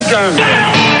Touchdown.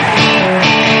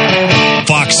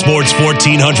 Fox Sports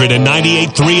 1400 and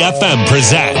 98.3 FM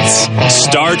presents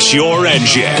Start Your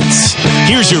Engines.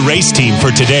 Here's your race team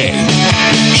for today.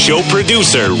 Show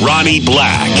producer Ronnie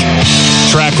Black.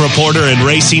 Track reporter and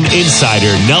racing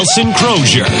insider Nelson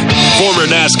Crozier. Former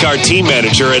NASCAR team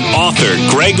manager and author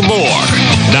Greg Moore.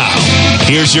 Now,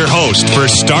 here's your host for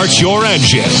Start Your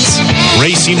Engines,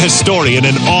 racing historian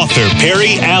and author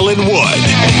Perry Allen Wood.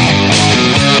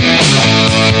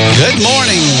 Good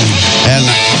morning and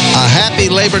a happy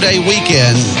Labor Day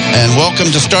weekend, and welcome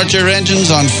to Start Your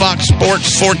Engines on Fox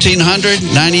Sports 1400,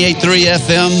 98.3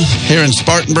 FM here in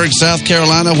Spartanburg, South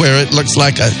Carolina, where it looks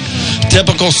like a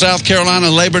typical South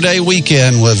Carolina Labor Day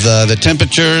weekend with the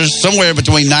temperatures somewhere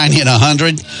between 90 and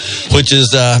 100, which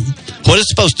is what it's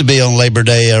supposed to be on Labor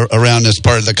Day around this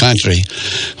part of the country.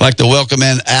 I'd like to welcome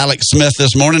in Alex Smith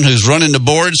this morning, who's running the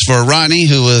boards for Ronnie,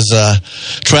 who is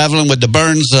traveling with the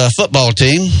Burns football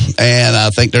team, and I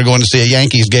think they're going to see a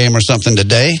Yankees game or something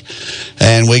today.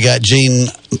 And we got Gene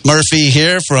Murphy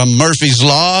here from Murphy's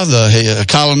Law, the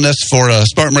columnist for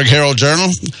Spartanburg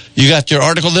Herald-Journal. You got your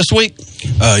article this week?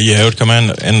 Yeah, it would come in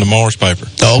the Morris paper.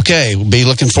 Okay, we'll be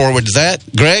looking forward to that.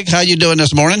 Greg, how you doing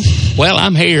this morning? Well,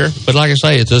 I'm here, but like I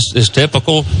say, it's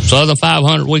typical Southern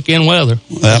 500 weekend weather.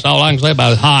 That's all I can say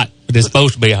about it. Hot, but it's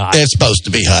supposed to be hot. It's supposed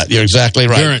to be hot. You're exactly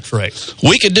right. Endurance race.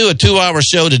 We could do a 2-hour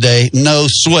show today, no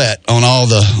sweat, on all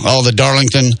the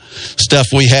Darlington stuff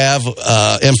we have,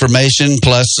 information,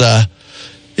 plus, I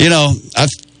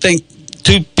think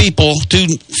two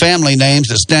family names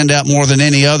that stand out more than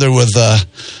any other with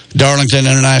Darlington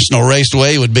International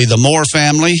Raceway would be the Moore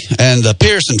family and the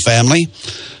Pearson family.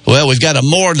 Well, we've got a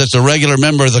Moore that's a regular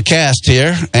member of the cast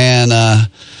here, and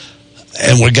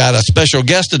we got a special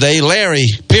guest today, Larry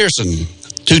Pearson,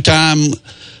 two-time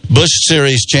Busch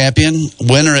Series champion,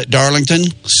 winner at Darlington,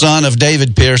 son of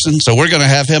David Pearson. So we're going to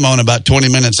have him on about 20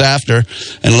 minutes after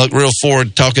and look real forward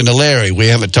to talking to Larry. We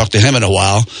haven't talked to him in a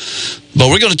while. But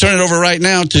we're going to turn it over right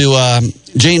now to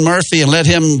Gene Murphy and let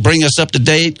him bring us up to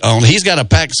date. He's got a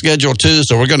packed schedule, too,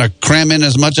 so we're going to cram in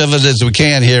as much of it as we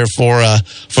can here for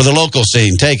the local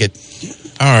scene. Take it.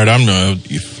 All right,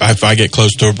 if I get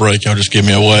close to a break, y'all just give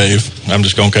me a wave. I'm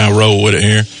just going to kind of roll with it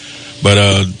here.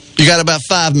 But you got about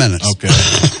 5 minutes. Okay.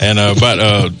 And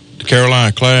about the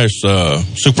Carolina Clash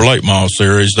Super Late Model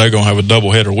Series, they're going to have a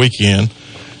doubleheader weekend,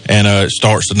 and it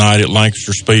starts tonight at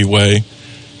Lancaster Speedway,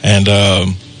 and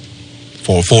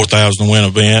for a 4,000 win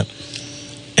event.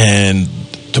 And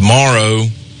tomorrow,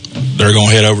 they're going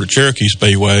to head over to Cherokee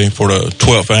Speedway for the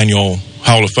 12th annual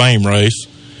Hall of Fame race,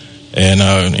 and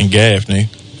in Gaffney,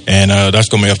 and that's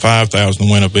going to be a 5,000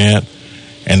 win event.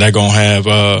 And they're going to have,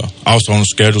 also on the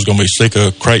schedule is going to be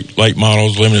Sika Crate Late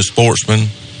Models, Limited Sportsman,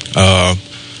 the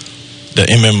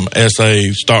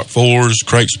MMSA Stock 4s,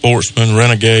 Crate Sportsman,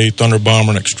 Renegade, Thunder Bomber,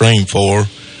 and Extreme 4.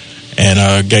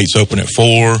 And gates open at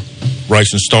 4.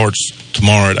 Racing starts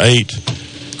tomorrow at 8.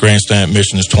 Grandstand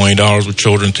admission is $20 with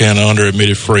children 10 and under,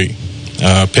 admitted free.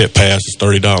 Pit pass is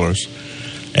 $30.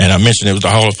 And I mentioned it was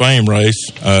the Hall of Fame race.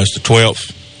 It's the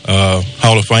 12th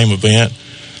Hall of Fame event,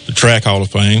 the Track Hall of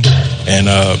Fame. And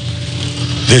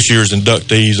this year's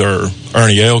inductees are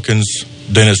Ernie Elkins,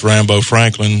 Dennis Rambo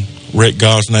Franklin, Rick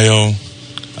Gosnell,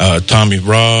 Tommy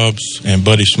Robbs, and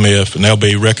Buddy Smith. And they'll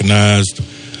be recognized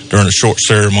during a short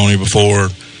ceremony before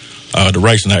the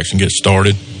racing action gets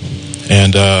started.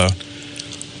 And I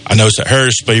noticed at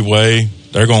Harris Speedway,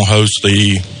 they're going to host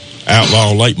the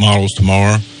Outlaw Late Models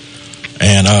tomorrow.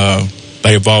 And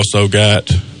they've also got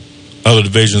other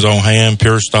divisions on hand: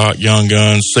 Pure Stock, Young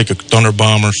Guns, Sika Thunder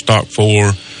Bomber, Stock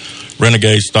 4,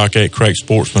 Renegade, Stock 8, Crate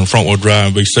Sportsman, Front Wheel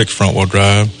Drive, V6 Front Wheel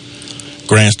Drive.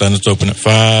 Grandstand is open at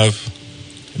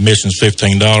 5. Admission's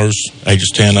 $15. Ages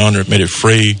 10 under, admitted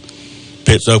free.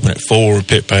 Pit's open at 4.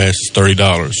 Pit pass is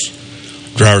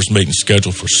 $30. Drivers meeting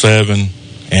scheduled for 7.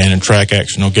 And track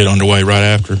action will get underway right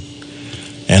after.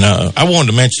 And I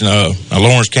wanted to mention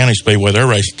Lawrence County Speedway. They're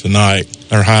racing tonight.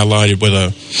 They're highlighted with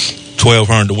a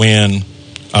 1,200 to win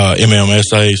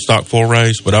MMSA Stock 4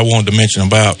 race. But I wanted to mention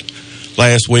about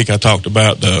last week I talked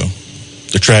about the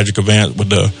tragic event with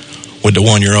the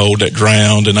 1-year-old that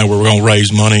drowned, and they were going to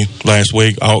raise money last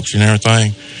week, auction and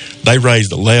everything. They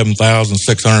raised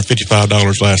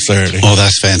 $11,655 last Saturday. Oh,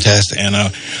 that's fantastic. And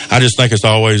I just think it's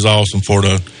always awesome for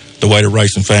the way the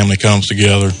racing family comes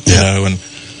together, you know, and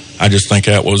I just think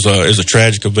that was is a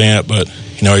tragic event, but,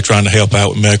 you know, they're trying to help out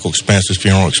with medical expenses,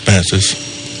 funeral expenses.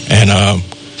 And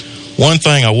one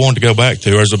thing I wanted to go back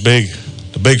to is the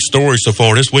big story so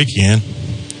far this weekend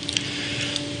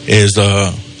is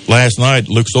last night,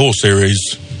 Luke's Oil Series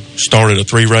started a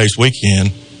 3-race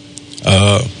weekend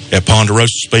at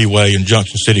Ponderosa Speedway in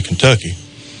Junction City, Kentucky.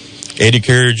 Eddie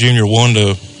Carey Jr. won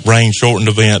the rain-shortened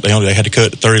event. They had to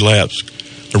cut to 30 laps.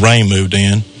 The rain moved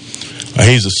in.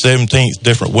 He's the 17th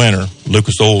different winner,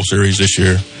 Lucas Oil Series this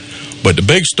year. But the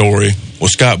big story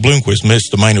was Scott Bloomquist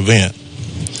missed the main event.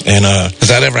 And has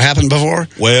that ever happened before?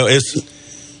 Well, it's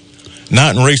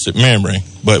not in recent memory.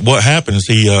 But what happened is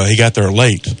he got there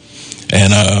late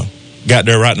and got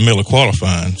there right in the middle of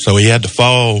qualifying. So he had to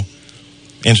fall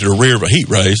into the rear of a heat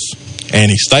race,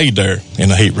 and he stayed there in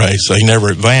the heat race. So he never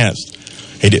advanced.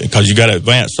 He didn't, because you got to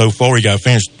advance so far, you got to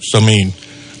finish so many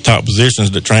top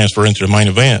positions that transfer into the main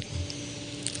event.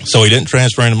 So he didn't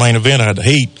transfer in the main event out of the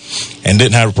heat and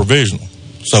didn't have a provisional.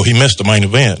 So he missed the main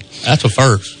event. That's a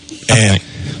first. And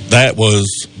that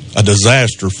was a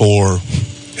disaster for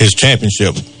his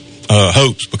championship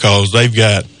hopes, because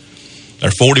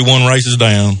they're 41 races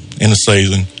down in the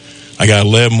season. I got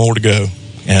 11 more to go.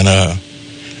 And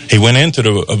he went into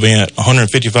the event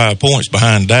 155 points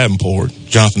behind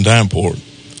Jonathan Davenport.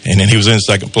 And then he was in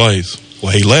second place.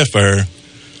 Well, he left there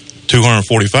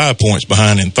 245 points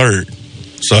behind in third.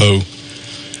 So,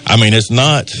 I mean, it's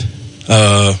not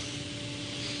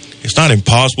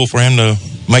impossible for him to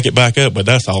make it back up, but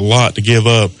that's a lot to give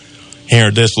up here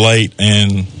this late,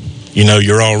 and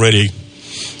you're already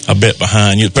a bit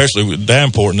behind. Especially with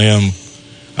Davenport and them.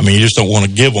 I mean, you just don't want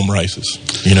to give them races.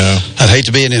 I'd hate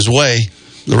to be in his way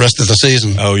the rest of the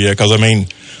season. Oh yeah, because I mean,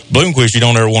 Bloomquist, you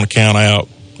don't ever want to count out,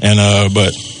 and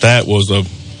but that was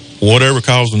whatever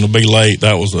caused him to be late.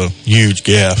 That was a huge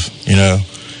gaffe,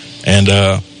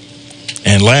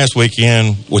 And last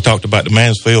weekend, we talked about the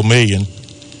Mansfield Million.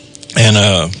 And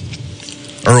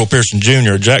Earl Pearson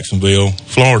Jr. of Jacksonville,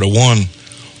 Florida, won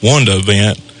the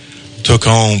event, took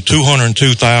home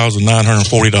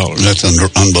 $202,940. That's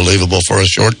unbelievable for a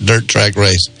short dirt track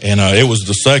race. And it was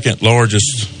the second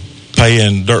largest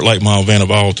paying dirt late mile event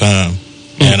of all time.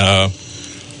 And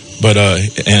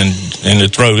to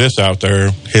throw this out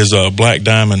there, his Black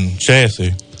Diamond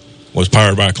chassis was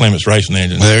powered by Clements Racing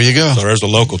Engine. There you go. So there's a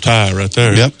local tie right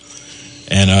there. Yep.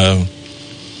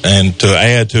 And to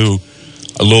add to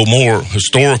a little more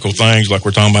historical things, like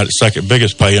we're talking about the second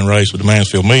biggest paying race with the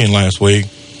Mansfield Million last week.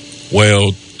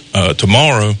 Well,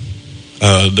 tomorrow,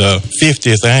 the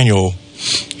 50th annual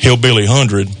Hillbilly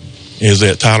 100 is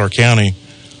at Tyler County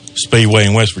Speedway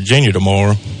in West Virginia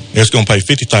tomorrow. It's going to pay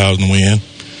 $50,000 to win,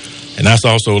 and that's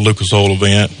also a Lucas Oil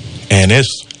event, and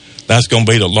that's going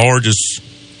to be the largest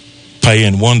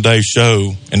paying one-day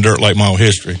show in dirt late mile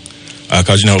history,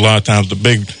 because a lot of times the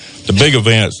big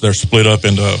events, they're split up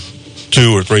into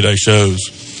 2 or 3 day shows,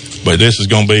 but this is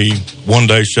going to be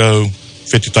one-day show,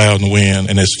 $50,000 to win,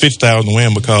 and it's $50,000 to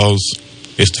win because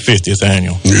it's the 50th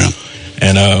annual. Yeah,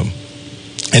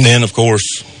 and then of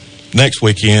course next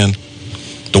weekend,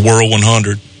 the World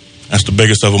 100. That's the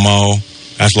biggest of them all.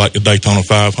 That's like the Daytona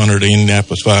 500, the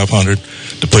Indianapolis 500.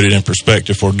 To put it in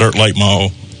perspective for dirt late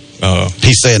mile.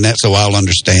 He's saying that so I'll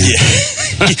understand.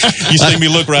 Yeah. You see me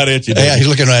look right at you. Yeah, he's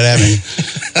looking right at me.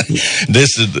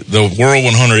 This is the World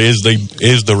 100 is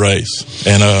the race,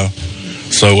 and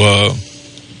so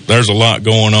there's a lot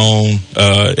going on.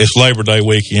 It's Labor Day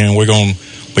weekend. We're going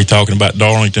to be talking about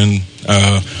Darlington,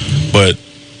 but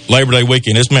Labor Day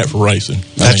weekend is meant for racing.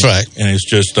 That's right, and it's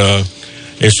just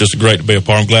great to be a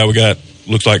part. I'm glad we got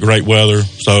looks like great weather.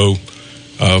 So.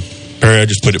 Perry, I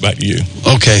just put it back to you.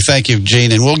 Okay, thank you,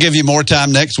 Gene. And we'll give you more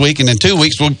time next week. And in 2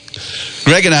 weeks,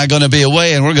 Greg and I are going to be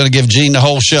away, and we're going to give Gene the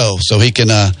whole show so he can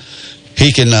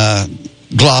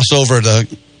gloss over the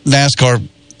NASCAR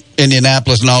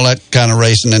Indianapolis and all that kind of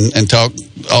racing and talk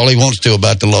all he wants to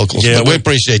about the locals. Yeah, but we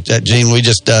appreciate that, Gene. We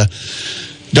just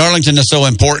Darlington is so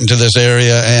important to this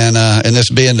area, and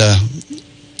this being the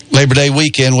Labor Day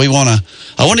weekend, I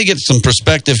want to get some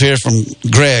perspective here from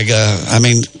Greg.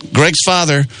 Greg's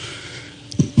father,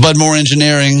 Budmore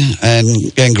Engineering,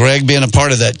 and Greg being a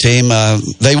part of that team,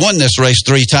 they won this race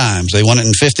 3 times. They won it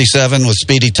in 57 with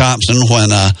Speedy Thompson when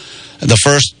the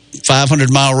first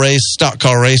 500-mile race, stock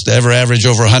car race to ever average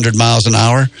over 100 miles an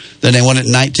hour. Then they won it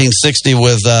in 1960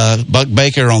 with Buck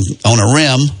Baker on a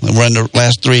rim, and ran the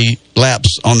last 3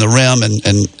 laps on the rim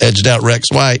and edged out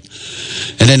Rex White.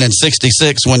 And then in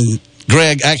 66, when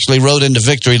Greg actually rode into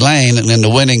Victory Lane and in the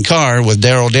winning car with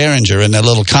Darrell Derringer in that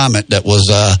little Comet that was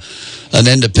an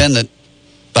independent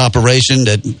operation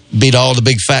that beat all the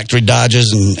big factory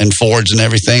Dodges and Fords and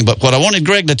everything. But what I wanted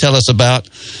Greg to tell us about,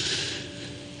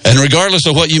 and regardless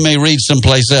of what you may read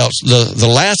someplace else,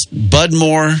 the last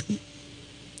Budmore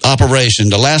operation,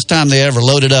 the last time they ever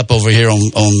loaded up over here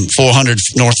on 400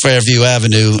 North Fairview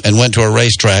Avenue and went to a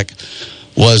racetrack,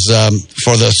 was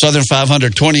for the Southern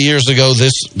 500 20 years ago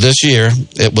this year.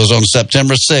 It was on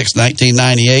September 6,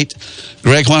 1998.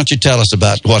 Greg, why don't you tell us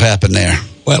about what happened there?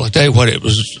 Well, I tell you what, it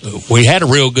was. We had a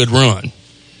real good run,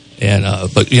 and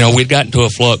but we'd gotten to a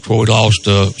flux where we lost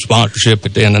sponsorship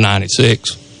at the end of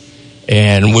 '96,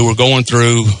 and we were going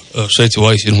through a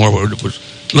situation where we were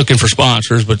looking for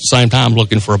sponsors, but at the same time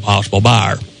looking for a possible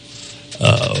buyer.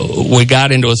 We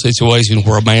got into a situation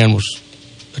where a man was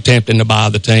attempting to buy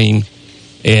the team,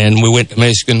 and we went to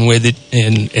Michigan with it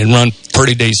and run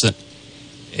pretty decent,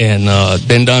 and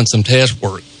then done some test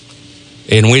work.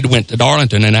 And we went to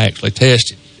Darlington and actually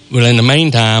tested. Well, in the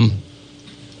meantime,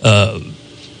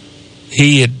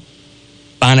 he had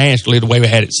financially, the way we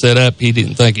had it set up, he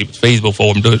didn't think it was feasible for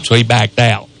him to do it, so he backed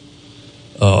out.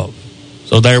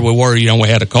 So there we were, we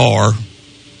had a car,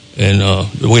 and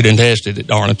we didn't test it at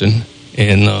Darlington.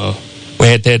 And we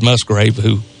had Ted Musgrave,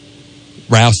 who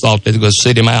Rouse thought they were going to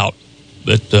sit him out.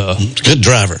 But good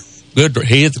driver.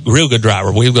 He is a real good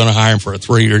driver. We were going to hire him for a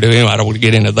 3-year deal. I don't want to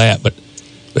get into that, but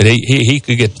he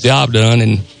could get the job done.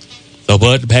 And so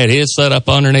Bud had his set up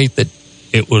underneath it.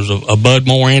 It was a Bud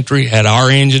Moore entry, had our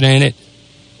engine in it.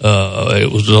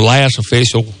 It was the last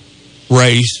official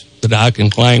race that I can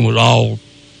claim was all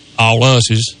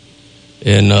us's.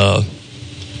 And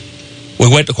we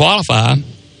went to qualify.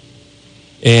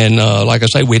 And like I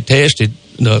say, we had tested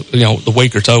the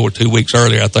week or so or 2 weeks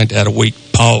earlier. I think they had a week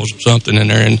pause or something in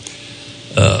there, and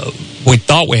we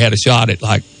thought we had a shot at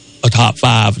like a top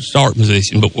 5 start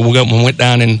position. But we went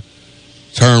down in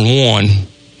turn 1,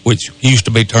 which used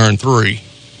to be turn 3,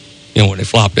 when they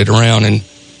flopped it around, and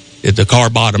the car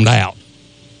bottomed out.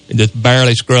 It just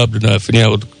barely scrubbed enough.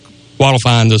 And,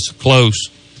 qualifying this close,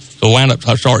 so we wound up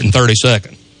starting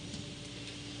 32nd.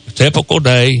 A typical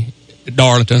day at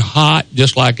Darlington, hot,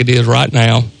 just like it is right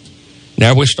now.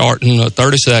 Now we're starting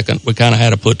 32nd. We kind of had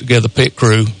to put together pit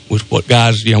crew with what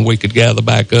guys, we could gather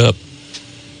back up.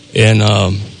 And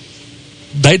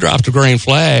they dropped the green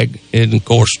flag. And, of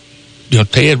course,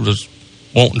 Ted was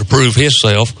wanting to prove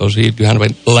himself because he had kind of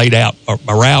been laid out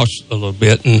by Rouse a little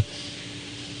bit. And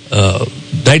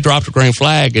they dropped the green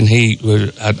flag, and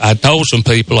I told some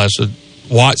people, I said,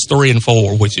 watch 3 and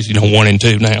 4, which is, 1 and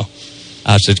 2 now.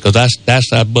 I said, because that's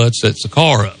how Bud sets the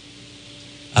car up.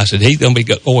 I said, he's going to be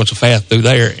going so fast through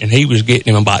there, and he was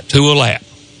getting him about 2 a lap.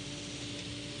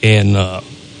 And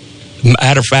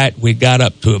matter of fact, we got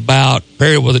up to about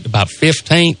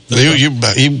 15th.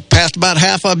 You passed about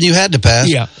half of them you had to pass.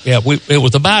 Yeah. It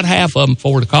was about half of them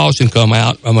before the caution come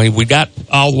out. I mean, we got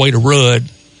all the way to Rudd,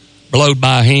 blowed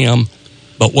by him,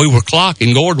 but we were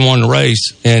clocking. Gordon won the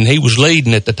race, and he was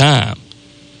leading at the time.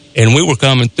 And we were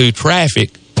coming through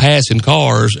traffic, passing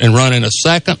cars, and running a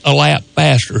second a lap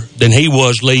faster than he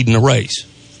was leading the race.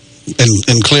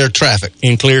 In clear traffic.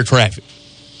 In clear traffic.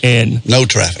 And no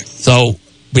traffic. So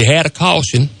we had a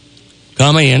caution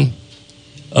come in,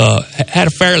 had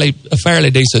a fairly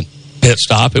decent pit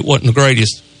stop. It wasn't the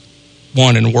greatest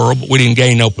one in the world, but we didn't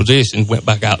gain no position. Went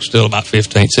back out still about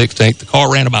 15th, 16th. The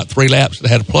car ran about 3 laps. It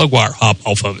had a plug wire hop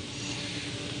off of it.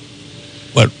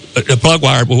 But the plug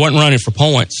wire, we wasn't running for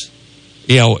points.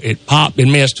 It popped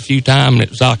and missed a few times, and it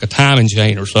was like a timing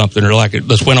chain or something, or like it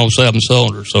just went on 7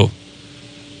 cylinders. So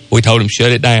we told him,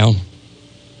 shut it down.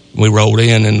 We rolled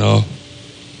in, and one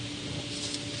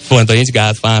thing these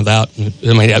guys find out,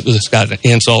 that was just got an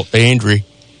insult to injury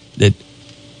that,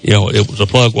 it was a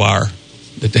plug wire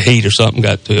that the heat or something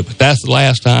got to it. But that's the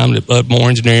last time that Bud Moore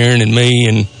Engineering and me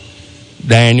and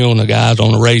Daniel and the guys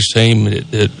on the race team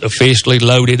that officially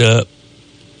loaded up,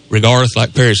 regardless,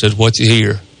 like Perry says, what's you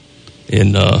hear?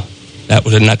 And that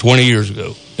was 20 years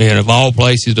ago. And of all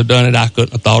places to have done it, I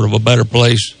couldn't have thought of a better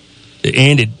place that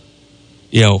ended,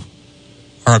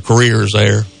 our careers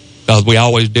there, because we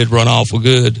always did run awful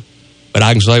good. But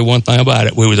I can say one thing about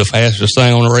it. We were the fastest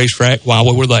thing on the racetrack while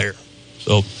we were there.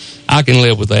 So I can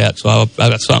live with that. So I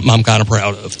got something I'm kind of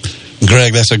proud of.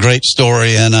 Greg, that's a great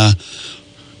story. And, of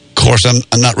course,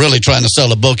 I'm not really trying to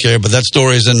sell a book here, but that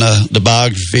story is in the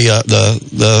biography,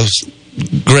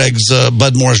 Greg's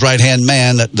Bud Moore's right-hand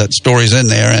man. That story's in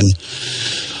there. And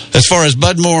as far as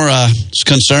Bud Moore is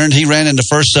concerned, he ran in the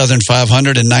first Southern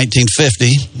 500 in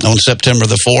 1950 on September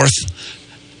the 4th.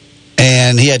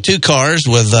 And he had 2 cars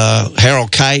with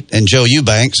Harold Kite and Joe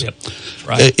Eubanks. Yep,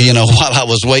 right. While I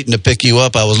was waiting to pick you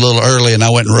up, I was a little early, and I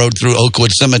went and rode through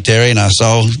Oakwood Cemetery, and I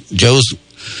saw Joe's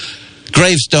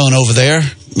gravestone over there.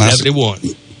 71.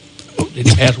 Did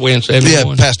he pass away in 71?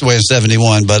 Yeah, passed away in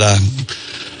 71, but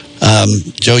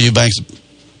Joe Eubanks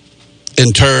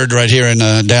interred right here in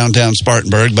downtown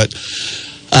Spartanburg. But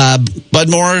Bud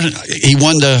Moore, he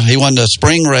won the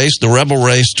spring race, the Rebel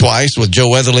race, twice with Joe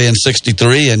Weatherly in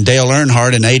 '63 and Dale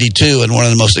Earnhardt in '82, in one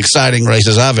of the most exciting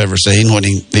races I've ever seen, when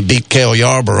he beat Cale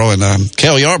Yarborough. And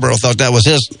Cale Yarborough thought that was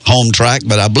his home track,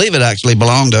 but I believe it actually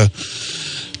belonged to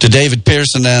David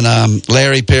Pearson and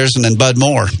Larry Pearson and Bud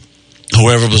Moore,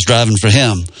 whoever was driving for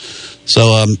him.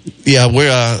 So,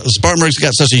 Spartanburg's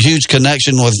got such a huge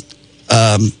connection with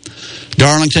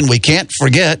Darlington. We can't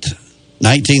forget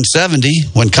 1970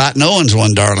 when Cotton Owens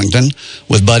won Darlington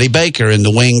with Buddy Baker in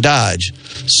the Wing Dodge.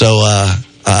 So, and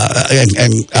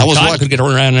I was Cotton could get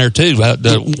around there too.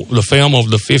 The film of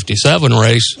the 57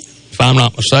 race, if I'm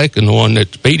not mistaken, the one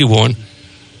that Speedy won,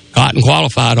 Cotton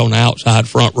qualified on the outside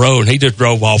front row, and he just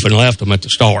drove off and left them at the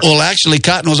start. Well, actually,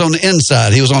 Cotton was on the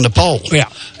inside. He was on the pole. Yeah.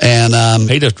 And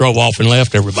he just drove off and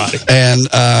left everybody.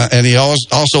 And he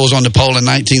also was on the pole in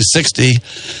 1960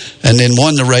 and then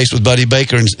won the race with Buddy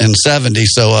Baker in 70.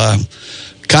 So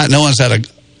Cotton Owens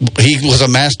he was a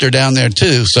master down there,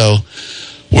 too. So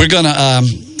we're gonna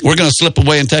slip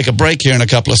away and take a break here in a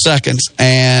couple of seconds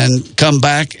and come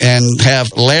back and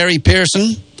have Larry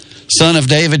Pearson, son of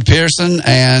David Pearson,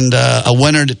 and a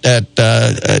winner at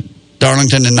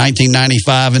Darlington in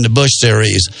 1995 in the Busch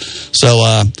Series. So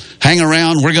hang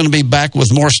around. We're going to be back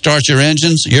with more Start Your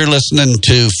Engines. You're listening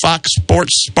to Fox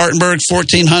Sports Spartanburg,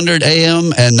 1400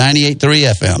 AM and 98.3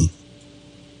 FM.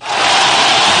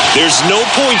 There's no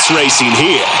points racing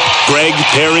here. Greg,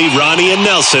 Perry, Ronnie, and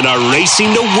Nelson are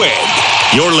racing to win.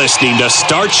 You're listening to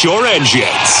Start Your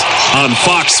Engines on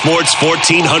Fox Sports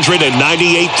 1400 and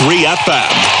 98.3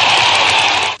 FM.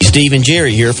 Steve and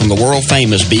Jerry here from the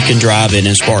world-famous Beacon Drive-In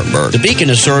in Spartanburg. The Beacon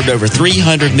has served over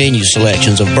 300 menu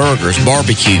selections of burgers,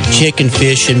 barbecue, chicken,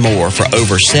 fish, and more for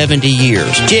over 70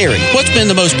 years. Jerry, what's been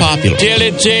the most popular?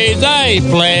 Chili cheese, I ain't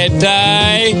flat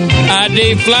tie. I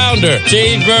deep flounder.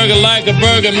 Cheeseburger like a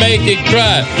burger, make it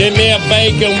cry. Give me a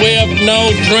bacon with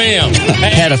no trim.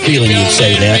 Had a feeling you'd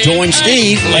say that. Join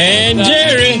Steve and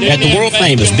Jerry at the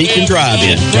world-famous Beacon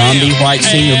Drive-In, John B. White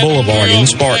Senior Boulevard in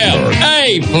Spartanburg.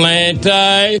 Hey, flat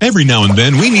tie. Every now and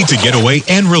then, we need to get away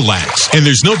and relax. And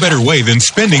there's no better way than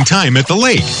spending time at the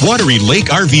lake. Watery Lake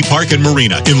RV Park and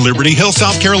Marina in Liberty Hill,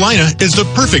 South Carolina is the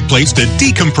perfect place to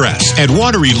decompress. At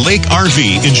Watery Lake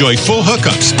RV, enjoy full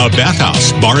hookups, a bathhouse,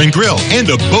 bar and grill, and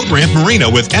a boat ramp marina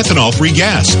with ethanol-free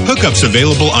gas. Hookups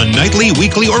available on nightly,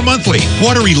 weekly, or monthly.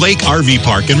 Watery Lake RV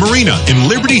Park and Marina in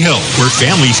Liberty Hill, where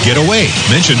families get away.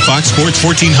 Mention Fox Sports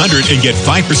 1400 and get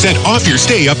 5% off your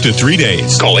stay up to 3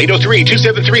 days. Call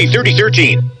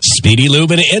 803-273-3013. Speedy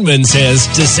Lube in Inman says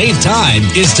to save time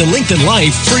is to lengthen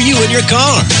life for you and your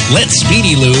car. Let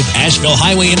Speedy Lube, Asheville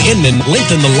Highway in Inman,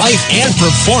 lengthen the life and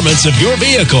performance of your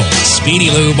vehicle. Speedy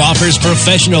Lube offers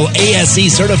professional ASC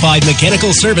certified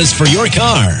mechanical service for your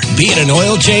car. Be it an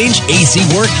oil change, AC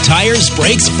work, tires,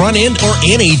 brakes, front end, or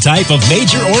any type of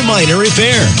major or minor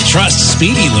repair. Trust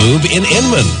Speedy Lube in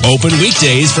Inman. Open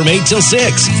weekdays from 8 till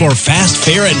 6. For fast,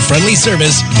 fair, and friendly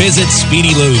service, visit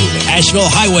Speedy Lube, Asheville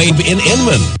Highway in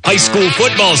Inman. High school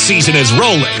football season is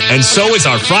rolling, and so is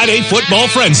our Friday Football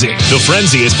Frenzy. The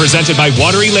Frenzy is presented by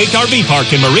Watery Lake RV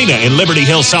Park and Marina in Liberty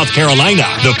Hill, South Carolina.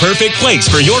 The perfect place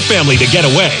for your family to get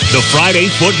away. The Friday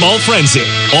Football Frenzy.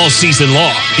 All season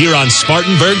long, here on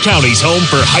Spartanburg County's home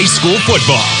for high school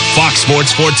football. Fox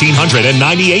Sports 1400 and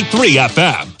 98.3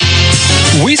 FM.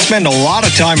 We spend a lot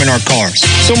of time in our cars,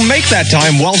 so make that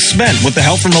time well spent with the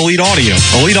help from Elite Audio.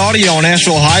 Elite Audio on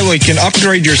Asheville Highway can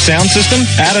upgrade your sound system,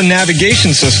 add a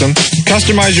navigation system,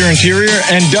 customize your interior,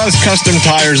 and does custom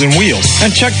tires and wheels.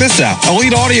 And check this out.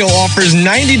 Elite Audio offers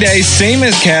 90 days same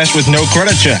as cash with no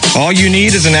credit check. All you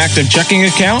need is an active checking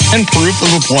account and proof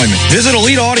of employment. Visit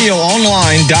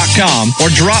EliteAudioOnline.com or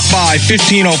drop by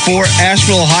 1504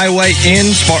 Asheville Highway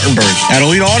in Spartanburg. At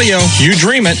Elite Audio, you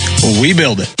dream it, we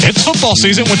build it. It's football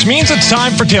season, which means it's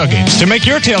time for tailgates. To make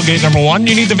your tailgate number one,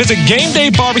 you need to visit Game Day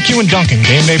Barbecue in Duncan.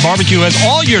 Game Day Barbecue has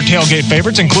all your tailgate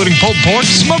favorites, including pulled pork,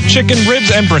 smoked chicken,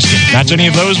 ribs, and brisket. Match any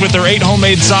of those with their 8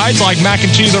 homemade sides like mac and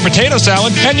cheese or potato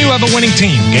salad, and you have a winning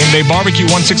team. Game Day Barbecue,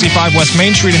 165 West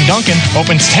Main Street in Duncan,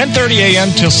 opens 10:30 a.m.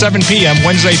 till 7 p.m.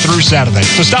 Wednesday through Saturday.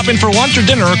 So stop in for lunch or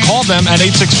dinner or call them at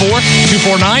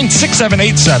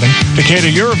 864-249-6787 to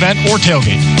cater your event or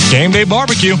tailgate. Game Day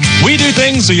Barbecue, we do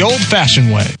things the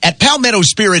old-fashioned way. At Palmetto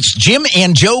Spirits, Jim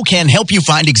and Joe can help you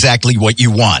find exactly what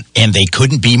you want, and they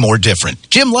couldn't be more different.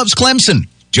 Jim loves Clemson.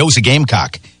 Joe's a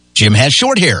Gamecock. Jim has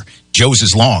short hair. Joe's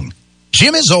is long.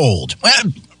 Jim is old.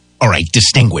 Well, all right,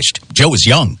 distinguished. Joe is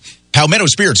young. Palmetto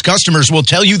Spirits customers will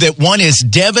tell you that one is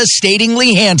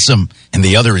devastatingly handsome, and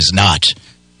the other is not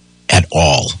at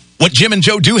all. What Jim and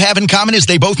Joe do have in common is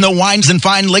they both know wines and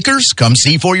fine liquors. Come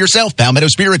see for yourself. Palmetto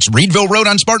Spirits, Reedville Road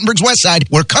on Spartanburg's west side,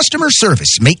 where customer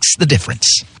service makes the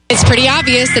difference. It's pretty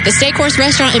obvious that the Steak Horse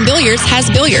Restaurant and Billiards has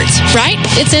billiards, right?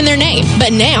 It's in their name.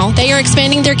 But now they are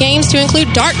expanding their games to include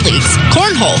dart leagues,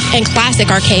 cornhole, and classic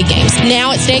arcade games.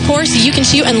 Now at Steak Horse, you can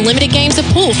shoot unlimited games of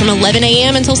pool from 11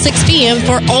 a.m. until 6 p.m.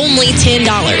 for only $10.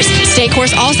 Steak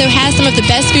Horse also has some of the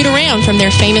best food around, from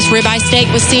their famous ribeye steak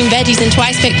with steamed veggies and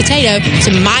twice-baked potato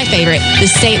to my favorite,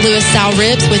 the St. Louis-style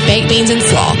ribs with baked beans and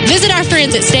slaw. Visit our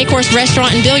friends at Steak Horse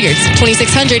Restaurant and Billiards,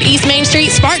 2600 East Main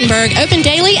Street, Spartanburg, open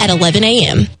daily at 11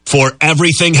 a.m. For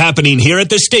everything happening here at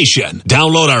the station,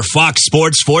 download our Fox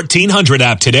Sports 1400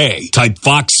 app today. Type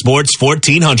Fox Sports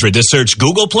 1400 to search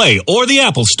Google Play or the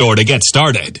Apple Store to get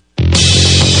started.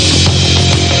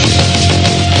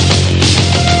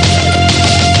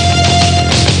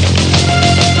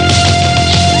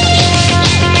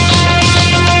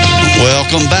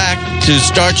 Welcome back to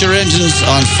Start Your Engines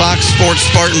on Fox Sports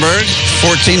Spartanburg,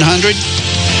 1400.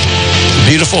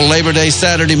 Beautiful Labor Day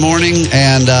Saturday morning,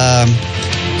 and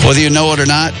whether you know it or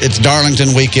not, it's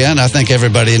Darlington weekend. I think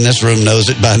everybody in this room knows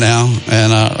it by now,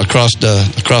 and across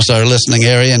our listening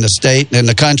area in the state and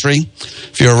the country.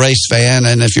 If you're a race fan,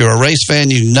 and if you're a race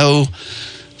fan, you know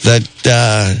that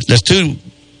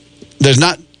there's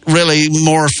not really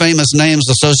more famous names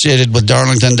associated with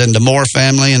Darlington than the Moore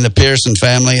family and the Pearson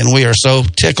family, and we are so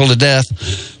tickled to death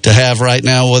to have right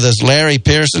now with us Larry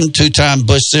Pearson, two-time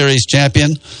Busch Series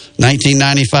champion,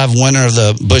 1995 winner of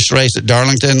the Busch race at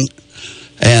Darlington.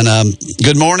 And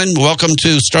good morning. Welcome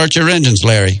to Start Your Engines,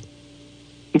 Larry.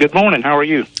 Good morning. How are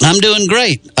you? I'm doing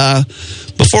great.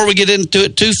 Before we get into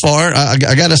it too far, I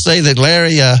got to say that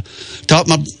Larry taught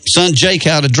my son Jake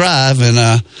how to drive,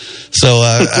 and so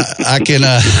I can.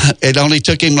 It only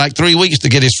took him like 3 weeks to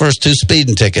get his first 2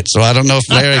 speeding tickets. So I don't know if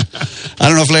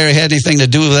Larry had anything to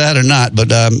do with that or not.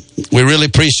 But we really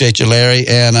appreciate you, Larry.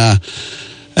 And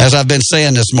as I've been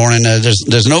saying this morning,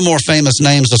 there's no more famous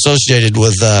names associated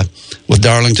with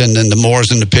Darlington than the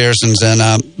Moores and the Pearsons.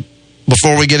 And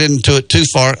before we get into it too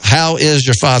far, how is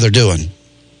your father doing?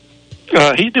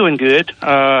 He's doing good.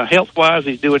 Health-wise,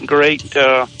 he's doing great. He's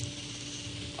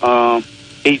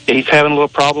having a little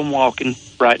problem walking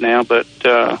right now, but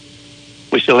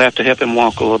we still have to help him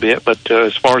walk a little bit. But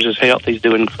as far as his health, he's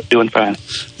doing fine.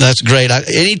 That's great.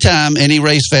 Anytime any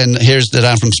race fan hears that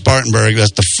I'm from Spartanburg,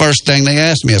 that's the first thing they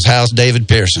ask me is, "How's David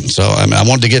Pearson?" So I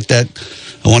wanted to get that.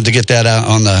 I wanted to get that out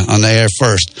on the air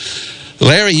first.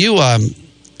 Larry, you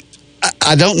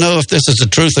I don't know if this is the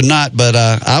truth or not, but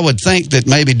I would think that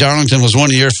maybe Darlington was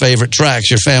one of your favorite tracks.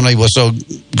 Your family was so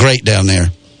great down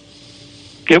there.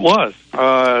 It was.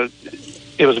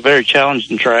 It was a very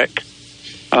challenging track,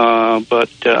 but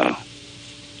I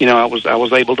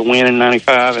was able to win in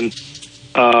 '95, and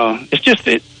it's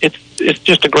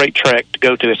just a great track to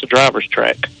go to. It's a driver's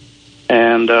track,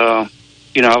 and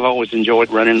I've always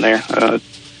enjoyed running there.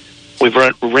 We've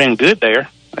ran good there.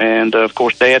 And, of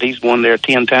course, Dad, he's won there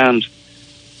 10 times.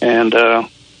 And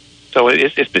so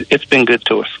it's been good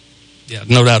to us. Yeah,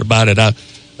 no doubt about it. Me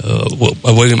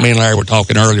and Larry were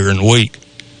talking earlier in the week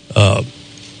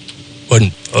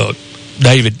when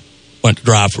David went to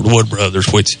drive for the Wood Brothers,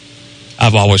 which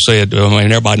I've always said,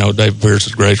 everybody knows David Pierce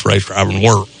is the greatest race driver in the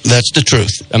world. That's the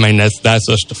truth. That's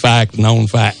just a fact, a known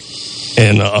fact.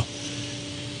 And the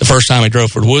first time he drove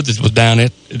for the Woods was down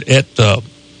at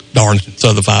Darlington,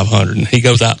 Southern 500, and he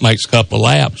goes out and makes a couple of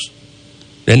laps.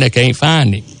 Then they can't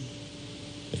find him.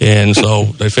 And so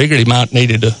they figured he might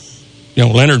needed to,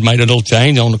 Leonard made a little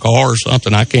change on the car or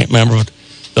something. I can't remember.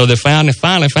 So they finally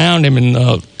found him, and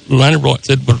Leonard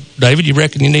said, "Well, David, you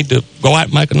reckon you need to go out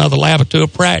and make another lap or two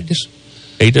of practice?"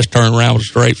 He just turned around with a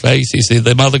straight face. He said,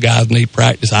 "Them other guys need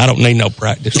practice. I don't need no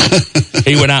practice."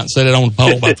 He went out and set it on the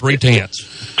pole by 3/10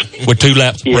 with 2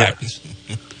 laps of practice.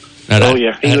 Now he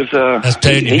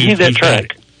hit that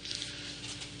track.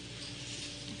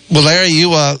 Well, Larry,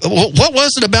 what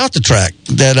was it about the track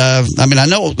that? I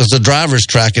know it was a driver's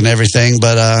track and everything,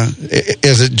 but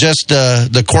is it just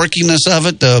the quirkiness of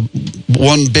it? The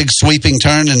one big sweeping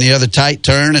turn and the other tight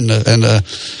turn, and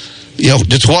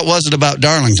just what was it about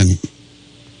Darlington?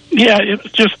 Yeah, it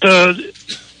was just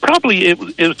probably it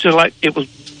was just like it was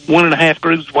 1.5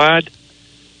 grooves wide.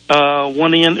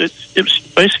 One end, it was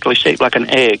basically shaped like an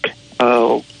egg.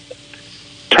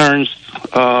 Turns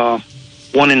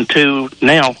 1 and 2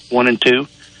 now. 1 and 2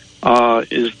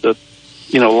 is the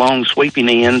long sweeping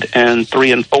end, and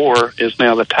 3 and 4 is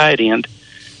now the tight end.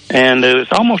 And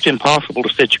it's almost impossible to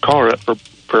set your car up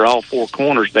for all 4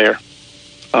 corners there.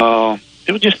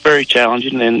 It was just very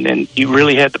challenging, and you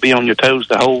really had to be on your toes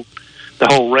the whole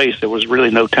race. There was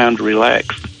really no time to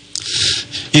relax.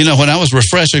 When I was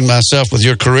refreshing myself with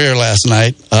your career last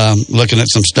night, looking at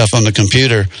some stuff on the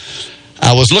computer,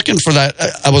 I was looking for that.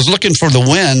 I was looking for the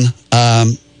win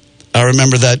I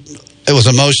remember that it was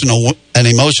an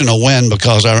emotional win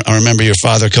because I remember your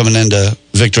father coming into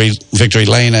Victory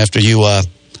Lane after you won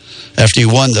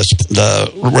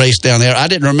the race down there. I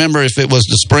didn't remember if it was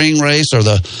the spring race or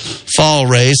the fall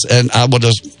race, and I would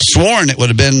have sworn it would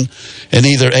have been in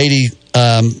either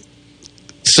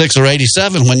 86 or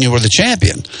 87 when you were the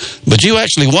champion. But you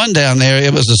actually won down there.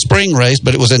 It was the spring race,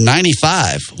 but it was in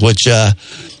 95, which,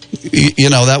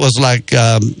 that was like,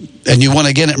 and you won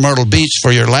again at Myrtle Beach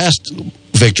for your last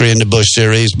victory in the Busch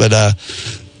Series, but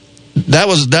that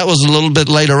was a little bit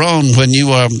later on when you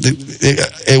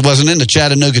it wasn't in the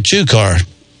Chattanooga Chew car.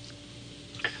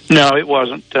 No, it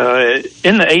wasn't.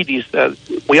 In the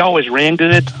 80s, we always ran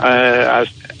good. I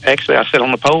sat on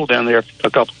the pole down there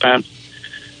a couple times,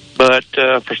 but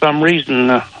for some reason,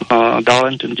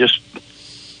 Darlington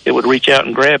it would reach out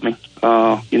and grab me.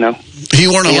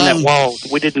 You weren't alone. That wall,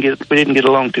 we didn't get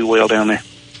along too well down there.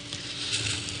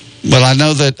 Well, I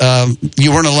know that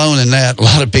you weren't alone in that. A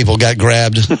lot of people got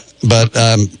grabbed, but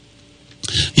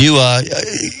you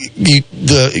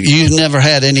never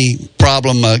had any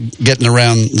problem getting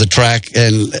around the track,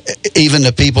 and even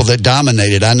the people that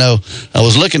dominated. I know I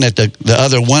was looking at the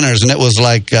other winners, and it was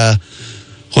like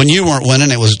when you weren't winning,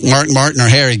 it was Mark Martin or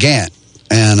Harry Gant,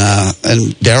 and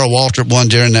Darrell Waltrip won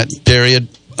during that period.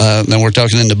 Then we're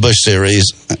talking in the Busch Series,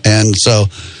 and so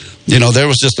there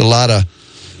was just a lot of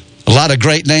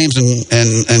great names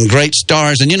and great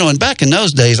stars. And, and back in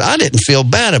those days, I didn't feel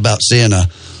bad about seeing a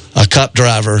Cup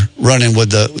driver running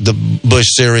with the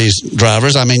Busch Series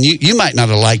drivers. I mean, you might not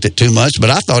have liked it too much,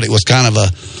 but I thought it was kind of a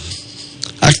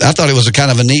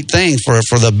kind of a neat thing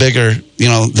for the bigger,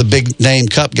 the big name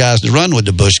Cup guys to run with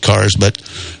the Busch cars. But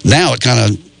now it kind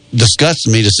of disgusts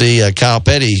me to see Kyle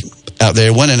Petty out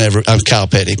there winning Kyle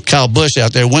Busch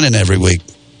out there winning every week.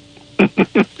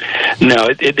 No,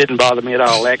 it didn't bother me at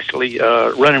all. Actually,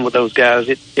 running with those guys,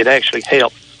 it actually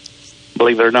helps,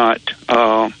 believe it or not.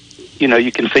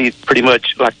 You can see pretty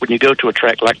much, like when you go to a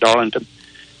track like Darlington,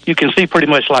 you can see pretty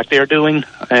much like they're doing,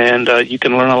 and you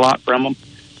can learn a lot from them.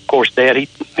 Of course, Dad,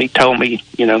 he told me,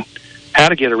 how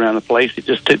to get around the place. It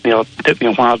just took me a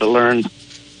while to learn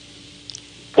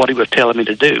what he was telling me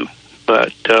to do.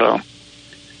 But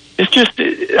it's just,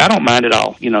 I don't mind at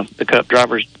all, the Cup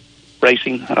drivers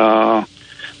racing. The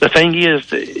thing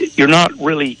is, you're not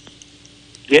really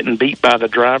getting beat by the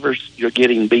drivers. You're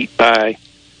getting beat by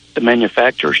the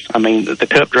manufacturers. I mean, the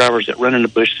Cup drivers that run in the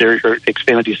Busch Series or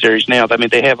Xfinity Series now, I mean,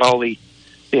 they have all the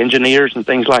engineers and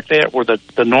things like that, where the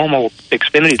normal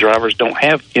Xfinity drivers don't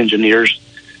have engineers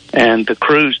and the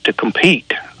crews to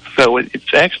compete. So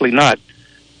it's actually not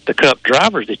the Cup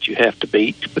drivers that you have to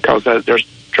beat, because there's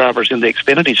drivers in the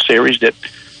Xfinity Series that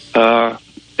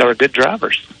are good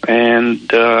drivers, and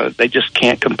they just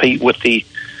can't compete with the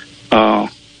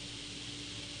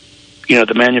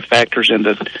the manufacturers and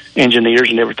the engineers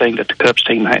and everything that the Cup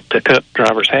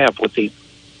drivers have with the.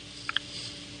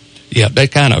 Yeah, they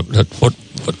kind of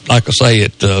like I say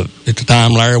at the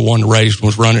time Larry won the race and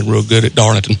was running real good at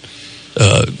Darlington.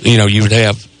 You would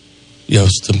have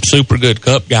some super good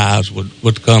Cup guys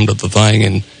would come to the thing,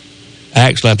 and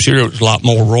actually I'm sure it was a lot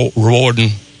more rewarding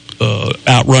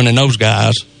outrunning those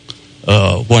guys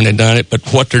when they done it. But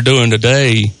what they're doing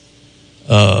today,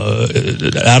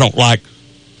 I don't like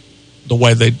the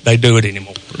way they do it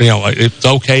anymore. It's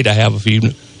okay to have a few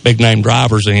big name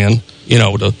drivers in,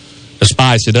 to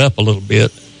spice it up a little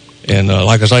bit. And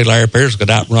like I say, Larry Pierce could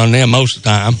outrun them most of the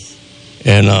time,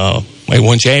 and they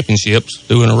won championships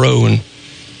 2 in a row. And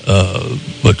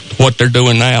but what they're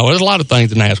doing now, there's a lot of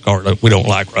things in NASCAR that we don't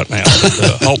like right now.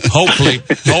 But,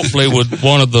 hopefully with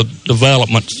one of the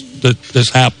developments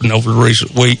that's happened over the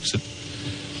recent weeks, that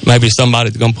maybe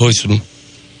somebody's going to push some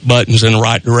buttons in the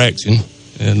right direction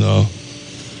and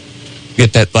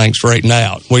get that thing straightened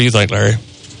out. What do you think, Larry?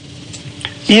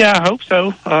 Yeah, I hope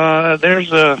so.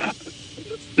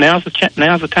 Now's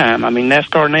the time. I mean,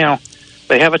 NASCAR now,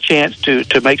 they have a chance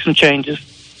to make some changes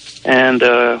and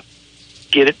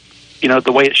get it,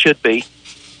 the way it should be.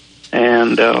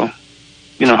 And,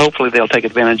 hopefully they'll take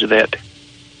advantage of that.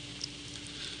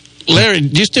 Larry,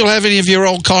 do you still have any of your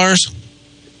old cars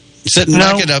sitting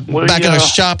back at a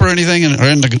shop or anything, or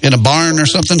in a barn or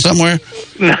something somewhere?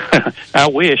 I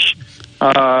wish.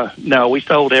 No, we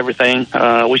sold everything.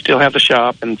 We still have the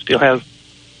shop and still have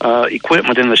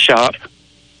equipment in the shop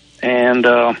and,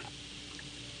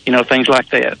 things like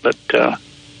that. But,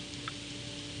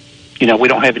 we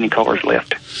don't have any cars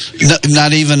left.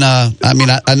 Not even,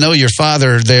 I know your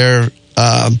father there,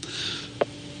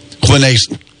 when they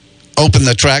opened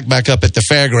the track back up at the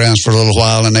fairgrounds for a little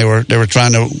while, and they were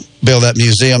trying to build that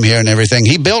museum here and everything.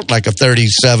 He built like a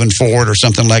 37 Ford or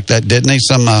something like that, didn't he?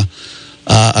 Some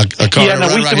a car. Yeah, no,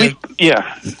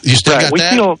 You still got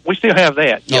that? We still have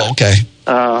that. Yeah. Oh, okay.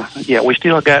 Yeah, we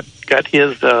still got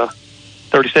his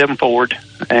 37 Ford,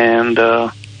 and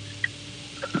I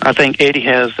think Eddie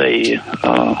has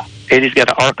Eddie's got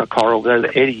an ARCA car over there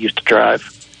that Eddie used to drive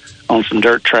on some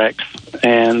dirt tracks,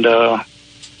 and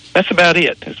that's about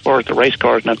it as far as the race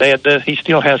cars. Now, Dad he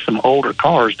still has some older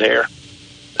cars there,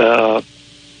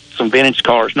 some vintage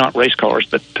cars, not race cars,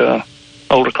 but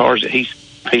older cars that he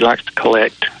likes to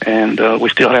collect, and we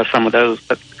still have some of those.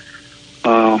 But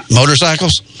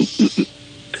motorcycles?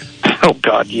 Oh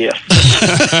God, yes.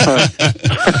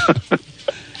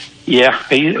 Yeah,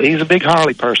 he's a big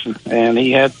Harley person, and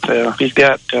he's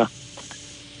got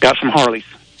some Harleys,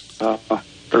 3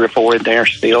 or 4 in there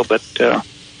still, but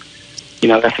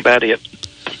that's about it.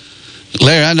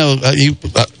 Larry, I know you.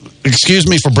 Excuse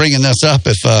me for bringing this up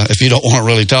if you don't want to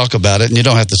really talk about it, and you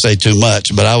don't have to say too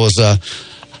much. But I was a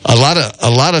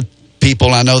lot of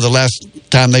people I know the last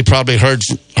time they probably heard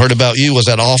about you was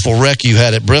that awful wreck you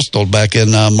had at Bristol back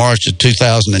in March of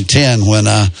 2010 when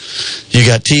you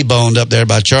got T-boned up there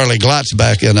by Charlie Glotz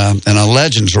back in a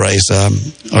Legends race.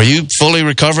 Are you fully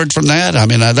recovered from that? I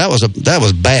mean, that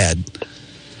was bad.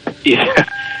 Yeah.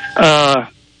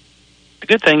 The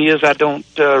good thing is I don't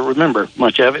remember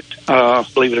much of it.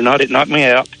 Believe it or not, it knocked me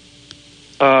out.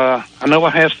 I know I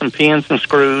have some pins and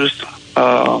screws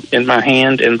in my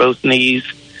hand and both knees,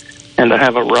 and I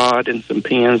have a rod and some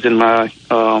pins in my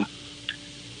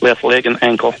left leg and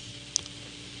ankle.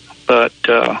 But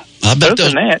I bet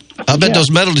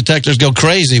those metal detectors go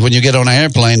crazy when you get on an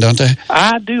airplane, don't they?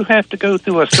 I do have to go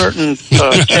through a certain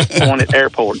checkpoint at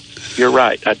airports. You're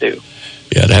right, I do.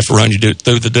 Yeah, they have to run you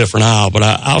through the different aisle. But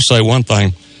I'll say one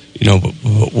thing.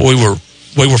 We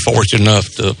were fortunate enough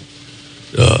to.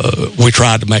 We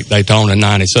tried to make Daytona in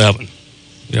 '97.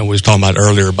 We was talking about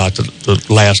earlier about the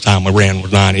last time we ran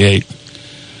was '98.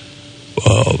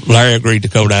 Larry agreed to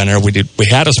go down there. We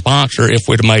had a sponsor if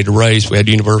we'd have made the race. We had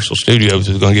Universal Studios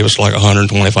who was going to give us like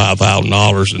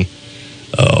 $125,000, and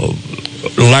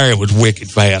Larry was wicked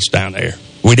fast down there.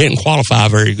 We didn't qualify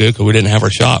very good because we didn't have our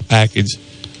shock package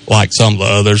like some of the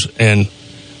others, and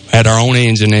had our own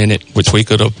engine in it, which we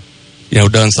could have,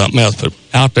 done something else. But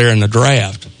out there in the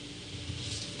draft,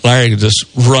 Larry could just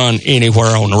run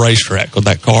anywhere on the racetrack because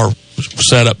that car was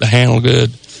set up to handle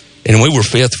good. And we were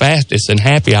 5th fastest in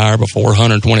happy hour before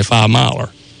 125-miler.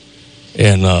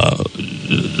 And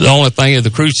the only thing is the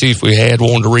crew chief we had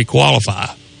wanted to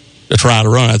requalify to try to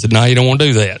run. I said, no, you don't want to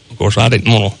do that. Of course, I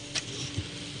didn't want to.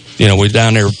 We was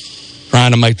down there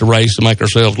trying to make the race to make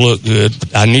ourselves look good.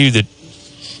 But I knew that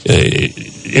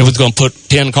it was going to put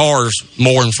 10 cars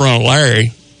more in front of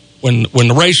Larry when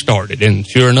the race started. And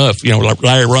sure enough,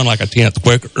 Larry run like a 10th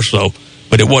quicker or so,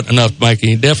 but it wasn't enough to make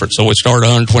any difference. So it started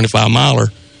 125-miler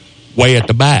way at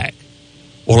the back.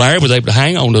 Well, Larry was able to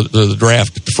hang on to the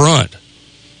draft at the front.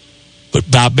 But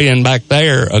by being back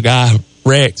there, a guy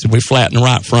wrecked and we flattened the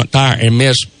right front tire and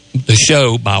missed the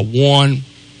show by 1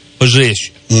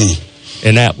 position.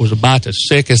 And that was about the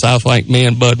sickest I think me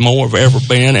and Bud Moore have ever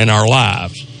been in our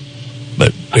lives.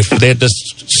 But if they'd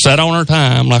just sat on our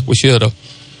time like we should have,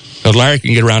 because Larry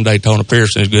can get around Daytona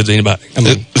Pearson as good as anybody. I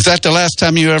mean, is that the last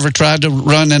time you ever tried to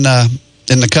run in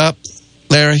the Cup,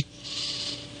 Larry?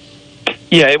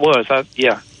 Yeah, it was. I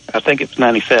think it's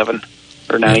 97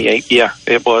 or 98. Yeah,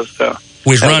 it was.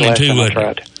 We was running too,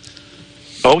 wasn't it?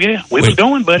 Oh, yeah. We was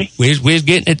going, buddy. We was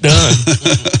getting it done.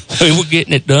 We were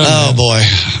getting it done. Oh, boy.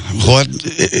 What?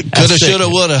 Coulda, shoulda,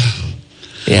 woulda.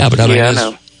 Yeah, but I mean, I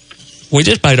know. We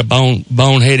just made a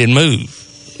boneheaded move,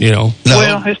 No.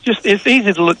 Well, it's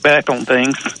easy to look back on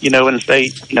things, and say,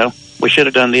 we should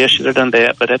have done this, should have done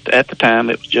that. But at the time,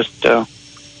 it was just,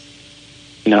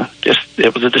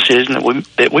 it was a decision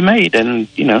that we made, and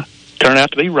turned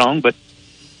out to be wrong. But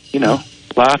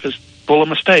life is full of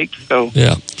mistakes, so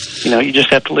yeah, you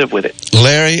just have to live with it.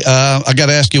 Larry, I got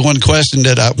to ask you one question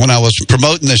that when I was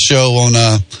promoting this show on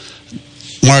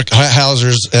Mark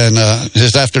Hauser's and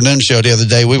his afternoon show the other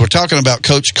day, we were talking about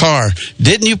Coach Carr.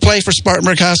 Didn't you play for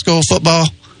Spartanburg High School football?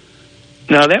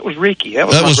 No, that was Ricky. That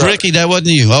was Ricky. That wasn't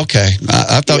you. Okay,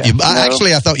 I thought you.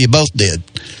 Actually, I thought you both did.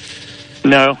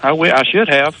 No, I should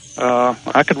have.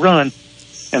 I could run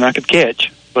and I could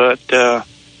catch, but I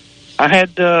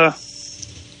had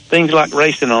things like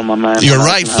racing on my mind. Your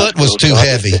right foot was too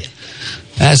heavy.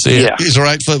 That's it. Yeah. His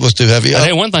right foot was too heavy. I tell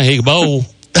you one thing, he could bowl.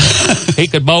 He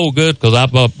could bowl good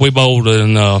because we bowled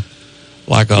in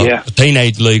like a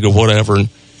teenage league or whatever. And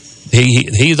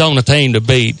he's on the team to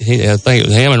beat. I think it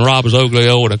was him and Rob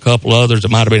Zoglio and a couple others.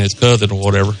 It might have been his cousin or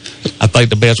whatever. I think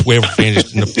the best we ever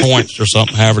finished in the points or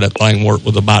something. However that thing worked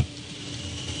was about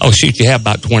Oh, shoot, you have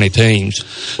about 20 teams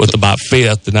with about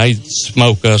fifth, and they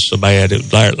smoke us so bad.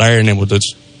 Larry and them with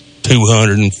this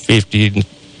 250 and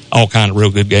all kind of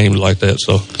real good games like that.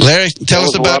 So, Larry, tell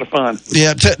us about a lot of fun.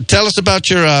 Yeah, tell us about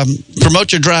your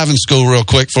promote your driving school real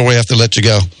quick before we have to let you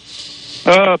go.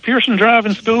 Pearson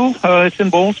Driving School. It's in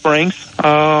Boiling Springs.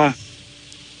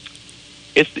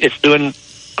 It's doing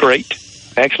great.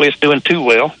 Actually, it's doing too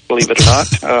well, believe it or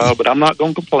not. But I'm not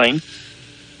going to complain.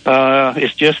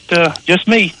 It's just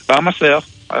me by myself.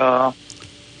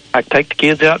 I take the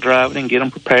kids out driving and get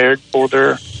them prepared for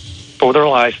their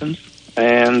license,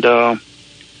 and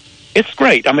it's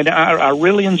great. I mean, I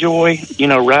really enjoy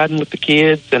riding with the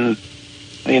kids and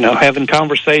having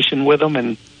conversation with them,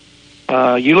 and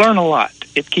you learn a lot.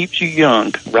 It keeps you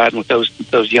young riding with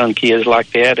those young kids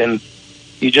like that, and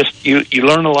you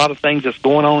learn a lot of things that's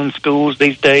going on in schools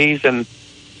these days, and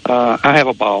I have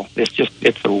a ball.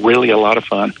 It's really a lot of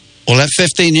fun. Well, that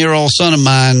 15-year-old son of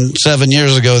mine 7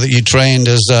 years ago that you trained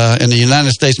is in the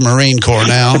United States Marine Corps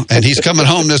now, and he's coming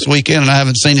home this weekend, and I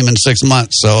haven't seen him in 6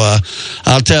 months. So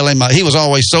I'll tell him, he was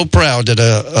always so proud that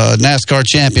a NASCAR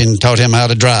champion taught him how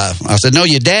to drive. I said, no,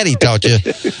 your daddy taught you.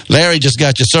 Larry just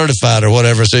got you certified or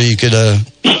whatever so you could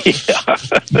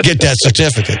get that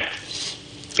certificate.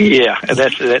 Yeah,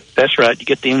 that's right. You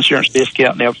get the insurance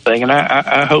discount and everything. And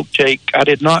I hope, Jake, I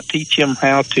did not teach him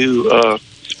how to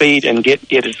speed and get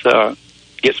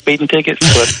speeding tickets,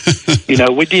 but we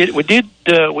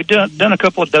done a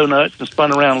couple of donuts and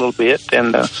spun around a little bit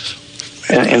and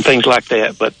things like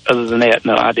that. But other than that,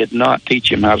 no, I did not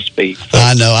teach him how to speed. So.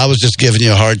 I know. I was just giving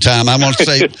you a hard time. I want to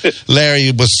say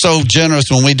Larry was so generous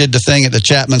when we did the thing at the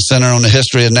Chapman Center on the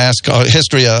history of NASCAR,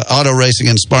 history of auto racing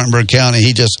in Spartanburg County.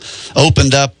 He just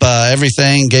opened up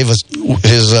everything, gave us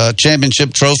his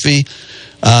championship trophy,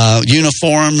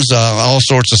 uniforms, all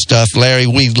sorts of stuff. Larry,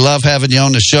 we love having you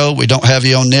on the show. We don't have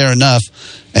you on near enough,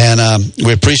 and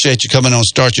we appreciate you coming on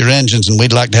Start Your Engines, and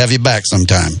we'd like to have you back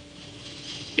sometime.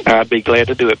 I'd be glad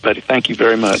to do it, buddy. Thank you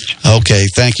very much. Okay,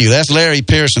 thank you. That's Larry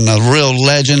Pearson, a real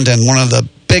legend and one of the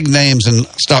big names in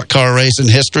stock car racing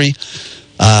history,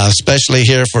 especially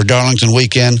here for Darlington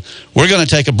weekend. We're going to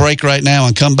take a break right now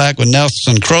and come back with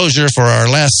Nelson Crozier for our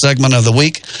last segment of the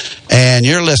week. And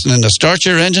you're listening to Start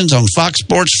Your Engines on Fox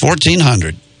Sports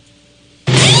 1400.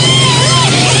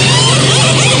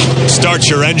 Start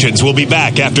Your Engines will be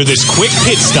back after this quick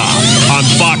pit stop on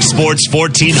Fox Sports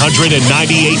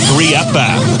 1498.3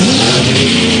 FM.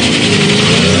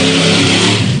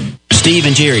 Steve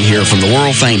and Jerry here from the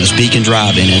world-famous Beacon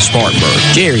Drive-In in Spartanburg.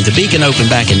 Jerry, the Beacon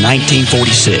opened back in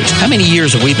 1946. How many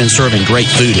years have we been serving great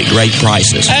food at great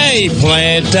prices? Hey,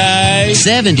 Planty.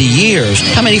 70 years.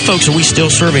 How many folks are we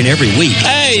still serving every week?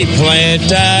 Hey,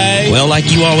 Planty. Well, like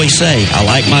you always say, I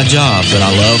like my job, but I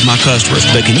love my customers.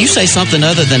 But can you say something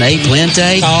other than A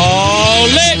Plenty? Oh,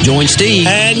 let Join Steve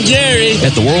and Jerry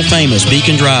at the world-famous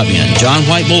Beacon Drive-In, John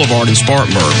White Boulevard in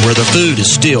Spartanburg, where the food is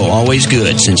still always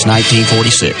good since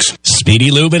 1946.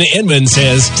 Speedy Lube in Inman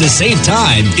says to save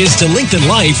time is to lengthen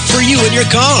life for you and your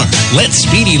car. Let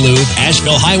Speedy Lube,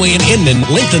 Asheville Highway in Inman,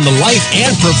 lengthen the life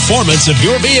and performance of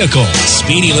your vehicle.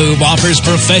 Speedy Lube offers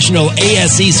professional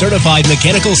ASE certified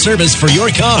mechanical service for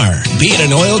your car. Be it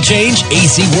an oil change,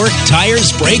 AC work, tires,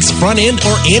 brakes, front end,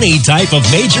 or any type of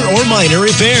major or minor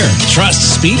repair.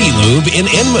 Trust Speedy Lube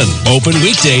in Inman. Open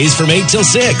weekdays from 8 till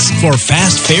 6. For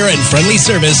fast, fair, and friendly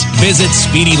service, visit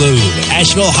Speedy Lube,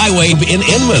 Asheville Highway in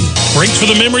Inman. Frank's for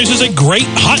the Memories is a great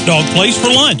hot dog place for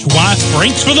lunch. Why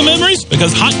Frank's for the Memories? Because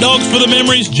hot dogs for the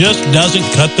Memories just doesn't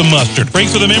cut the mustard.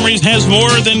 Frank's for the Memories has more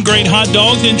than great hot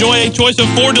dogs. Enjoy a choice of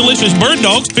 4 delicious bird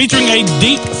dogs featuring a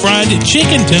deep-fried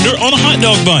chicken tender on a hot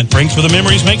dog bun. Frank's for the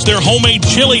Memories makes their homemade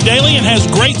chili daily and has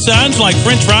great signs like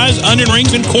french fries, onion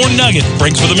rings, and corn nuggets.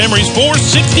 Frank's for the Memories,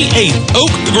 468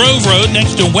 Oak Grove Road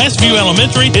next to Westview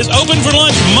Elementary is open for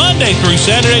lunch Monday through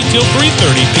Saturday till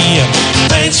 3:30 p.m.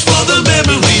 Thanks for the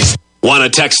memories. Want to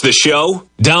text the show?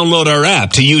 Download our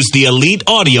app to use the Elite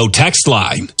Audio text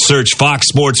line. Search Fox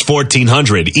Sports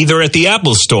 1400 either at the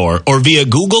Apple Store or via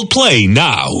Google Play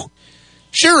now.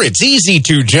 Sure, it's easy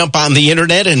to jump on the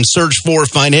internet and search for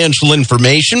financial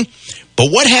information. But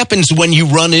what happens when you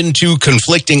run into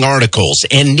conflicting articles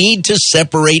and need to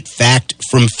separate fact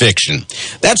from fiction?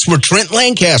 That's where Trent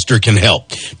Lancaster can help.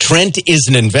 Trent is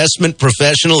an investment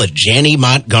professional at Janney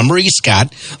Montgomery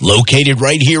Scott, located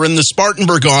right here in the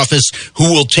Spartanburg office,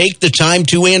 who will take the time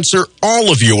to answer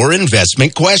all of your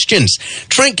investment questions.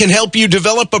 Trent can help you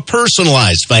develop a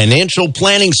personalized financial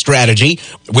planning strategy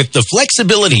with the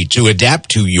flexibility to adapt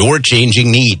to your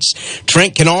changing needs.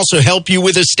 Trent can also help you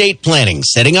with estate planning,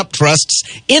 setting up trusts,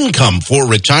 assets, income for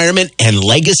retirement, and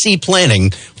legacy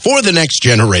planning for the next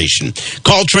generation.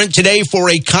 Call Trent today for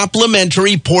a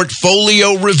complimentary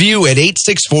portfolio review at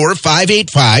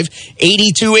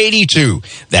 864-585-8282.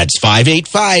 That's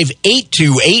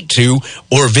 585-8282,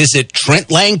 or visit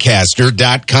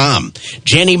TrentLancaster.com.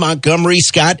 Janney Montgomery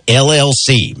Scott,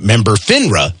 LLC. Member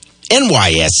FINRA,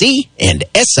 NYSE, and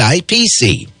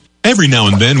SIPC. Every now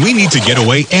and then, we need to get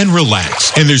away and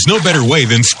relax. And there's no better way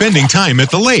than spending time at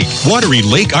the lake. Watery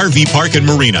Lake RV Park and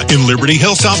Marina in Liberty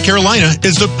Hill, South Carolina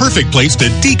is the perfect place to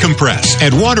decompress.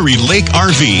 At Watery Lake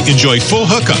RV, enjoy full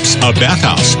hookups, a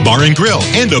bathhouse, bar and grill,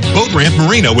 and a boat ramp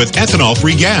marina with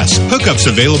ethanol-free gas. Hookups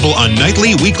available on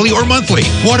nightly, weekly, or monthly.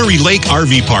 Watery Lake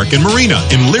RV Park and Marina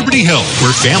in Liberty Hill,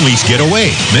 where families get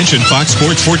away. Mention Fox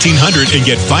Sports 1400 and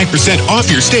get 5% off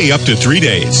your stay up to 3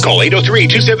 days. Call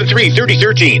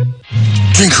 803-273-3013.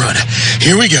 Drink Run.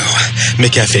 Here we go.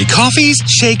 McCafe coffees,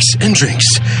 shakes, and drinks.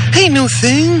 Ain't no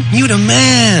thing. You the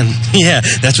man. Yeah,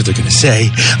 that's what they're going to say.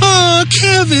 Oh,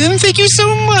 Kevin, thank you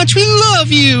so much. We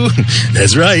love you.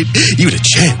 That's right. You the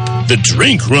champ. The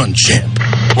Drink Run champ.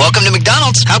 Welcome to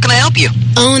McDonald's. How can I help you?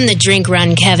 Own the Drink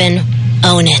Run, Kevin.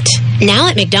 Own it. Now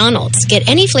at McDonald's, get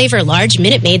any flavor large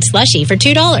Minute Maid slushie for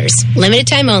 $2. Limited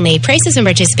time only. Prices and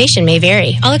participation may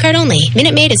vary. A la carte only.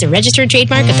 Minute Maid is a registered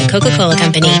trademark of the Coca-Cola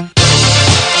Company.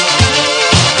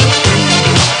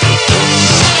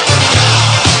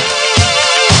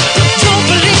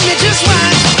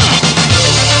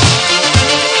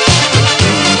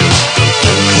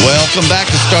 Welcome back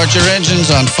to Start Your Engines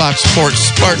on Fox Sports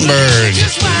Spartanburg.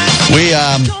 We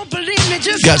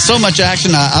got so much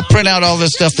action. I print out all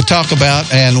this stuff to talk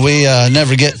about, and we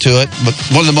never get to it. But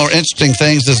one of the more interesting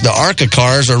things is the ARCA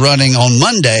cars are running on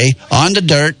Monday on the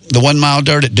dirt, the 1 mile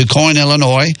dirt at DuQuoin,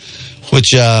 Illinois,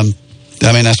 which,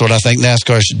 that's what I think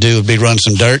NASCAR should do, would be run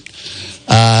some dirt.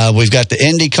 We've got the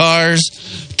Indy cars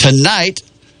tonight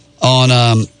on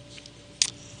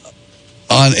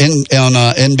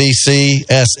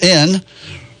NBCSN,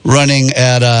 running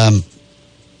at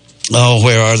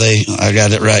where are they? I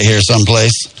got it right here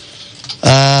someplace.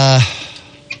 I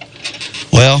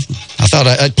thought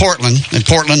at Portland,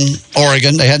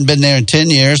 Oregon. They hadn't been there in 10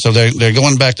 years, so they're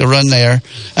going back to run there.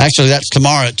 Actually, that's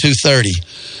tomorrow at 2:30.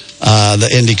 The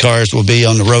Indy cars will be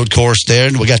on the road course there.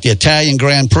 And we got the Italian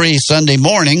Grand Prix Sunday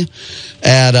morning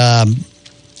at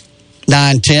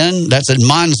 9:10. That's at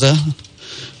Monza.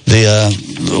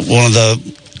 One of the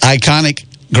iconic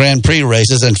Grand Prix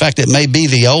races. In fact, it may be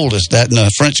the oldest. That and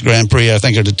the French Grand Prix, I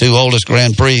think, are the two oldest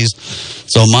Grand Prix.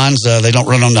 So Monza, they don't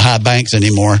run on the high banks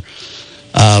anymore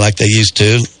like they used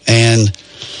to. And,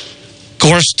 of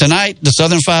course, tonight, the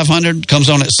Southern 500 comes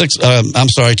on at 6.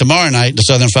 Tomorrow night, the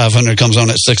Southern 500 comes on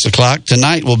at 6 o'clock.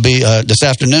 Tonight will be, this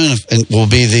afternoon, will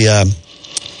be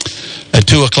at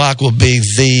 2 o'clock will be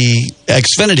the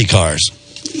Xfinity cars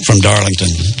from Darlington.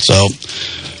 So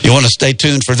you want to stay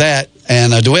tuned for that.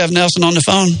 And do we have Nelson on the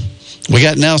phone? We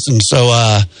got Nelson. So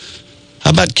how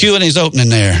about queuing his opening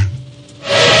there?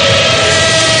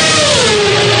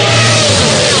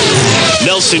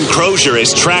 Nelson Crozier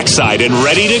is trackside and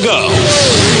ready to go.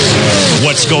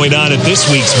 What's going on at this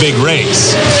week's big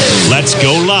race? Let's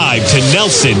go live to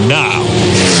Nelson now.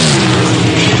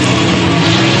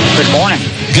 Good morning.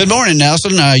 Good morning,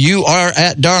 Nelson. You are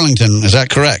at Darlington. Is that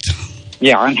correct?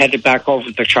 Yeah, I'm headed back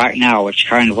over the track now. It's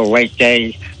kind of a late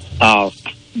day.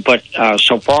 But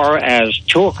so far as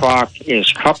 2 o'clock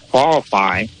is Cup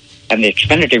qualifying, and the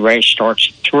Xfinity race starts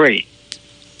at 3.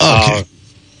 Okay.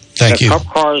 Thank you. The Cup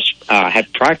cars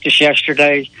had practice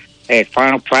yesterday. They had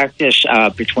final practice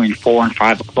between 4 and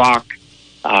 5 o'clock.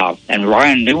 And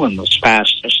Ryan Newman was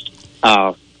fastest,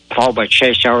 followed by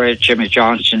Chase Elliott, Jimmy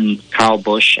Johnson, Kyle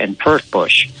Busch, and Kurt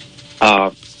Busch.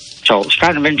 So it's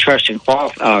kind of interesting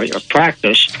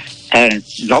practice, and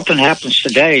nothing happens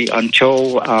today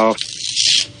until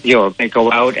they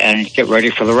go out and get ready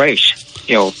for the race.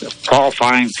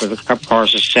 Qualifying for the Cup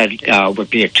cars, as said, would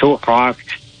be at 2 o'clock,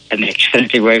 and the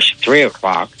Xfinity race at 3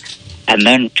 o'clock. And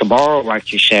then tomorrow,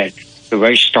 like you said, the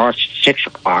race starts at 6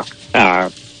 o'clock,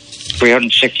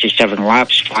 367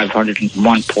 laps,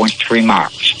 501.3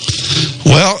 miles.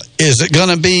 Well, is it going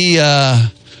to be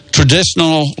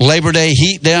traditional Labor Day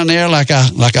heat down there like I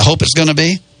hope it's going to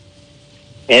be?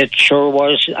 It sure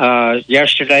was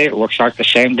yesterday. It looks like the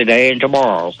same today and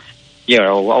tomorrow.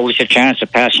 Always a chance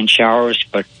of passing showers,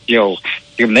 but,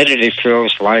 humidity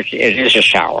feels like it is a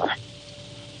shower.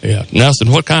 Yeah. Nelson,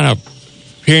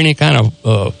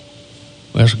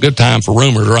 it's a good time for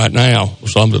rumors right now.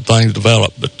 Some of the things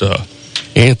developed, but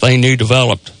anything new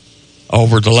developed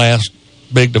over the last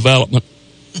big development?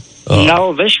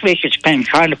 No, this week it's been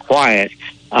kind of quiet.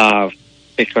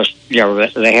 because,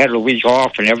 they had a week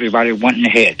off and everybody went and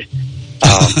hid.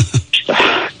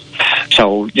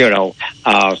 So,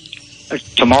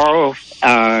 tomorrow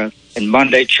and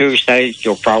Monday, Tuesday,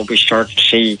 you'll probably start to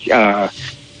see, a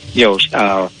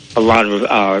lot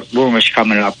of rumors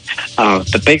coming up.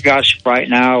 The big gossip right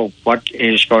now, what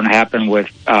is going to happen with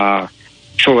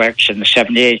Truex in the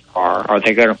 78 car? Are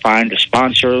they going to find a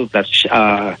sponsor that's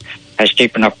has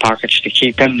deep enough pockets to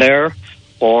keep him there?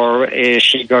 Or is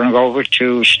he going to go over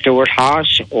to Stewart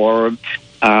Haas? Or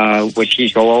would he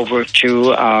go over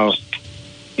to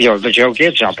the Joe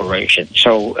Gibbs operation?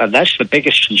 So that's the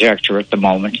biggest conjecture at the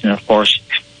moment. And, of course,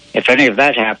 if any of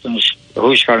that happens,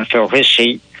 who's going to fill his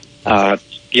seat? At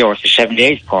the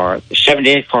 78 car. The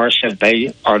 78 car said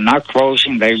they are not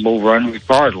closing. They will run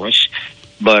regardless.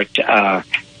 But I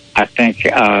think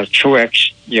Truex,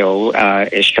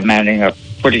 is commanding a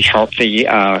pretty healthy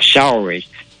salary.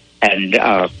 And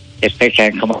if they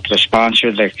can't come up with a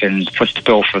sponsor that can foot the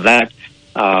bill for that,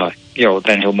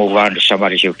 then he'll move on to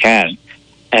somebody who can.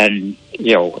 And,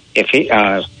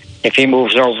 if he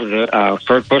moves over to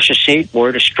Kurt Busch's seat,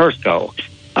 where does Kurt go?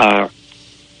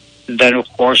 Then, of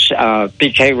course,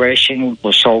 BK Racing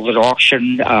was sold at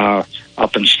auction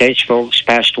up in Statesville this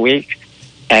past week.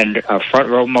 And Front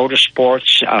Row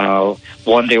Motorsports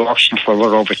won the auction for a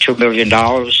little over $2 million.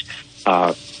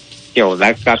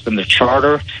 That got them the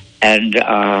charter and,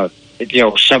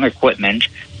 some equipment.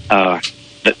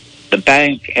 The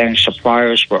bank and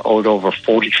suppliers were owed over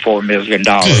 $44 million.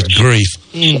 Good grief.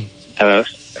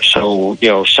 So,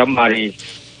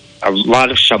 a lot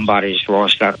of somebody's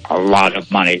lost a lot of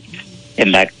money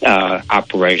in that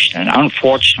operation. And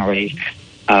unfortunately,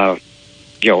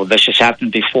 this has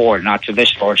happened before, not to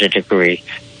this large a degree.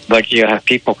 But you have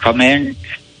people come in,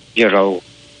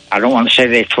 I don't want to say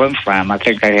they flim-flam. I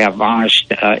think they have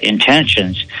honest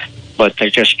intentions, but they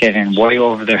just get in way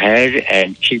over their head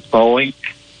and keep going.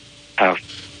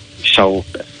 So,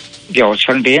 it's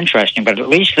going to be interesting. But at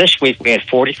least this week we had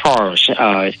 40 cars,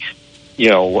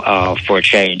 for a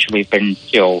change. We've been,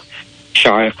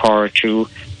 shy a car or two,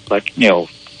 but,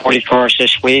 40 cars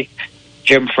this week.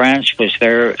 Jim France was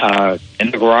there in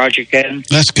the garage again.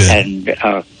 That's good. And,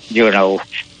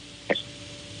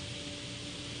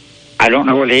 I don't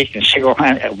know whether he can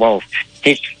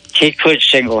he could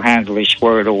single-handedly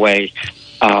square it away.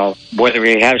 Whether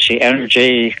he has the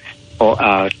energy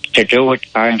to do it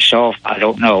by himself, I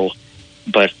don't know.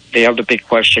 But the other big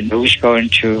question, who's going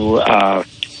to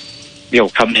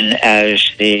come in as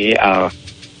the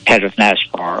head of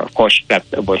NASCAR? Of course,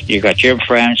 you got Jim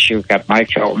France, you got Mike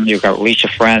Hilton, you got Lisa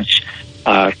France,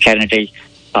 Kennedy,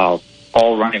 all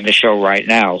running the show right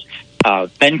now.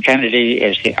 Ben Kennedy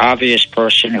is the obvious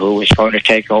person who is going to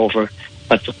take over,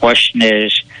 but the question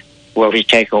is, will he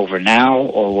take over now,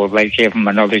 or will they give him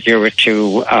another year or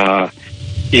two,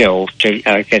 to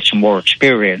get some more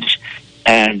experience?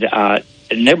 And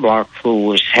Niblock, who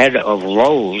was head of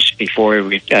Lowe's before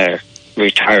he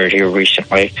retired here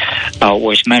recently,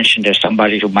 was mentioned as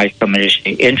somebody who might come in as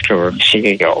the interim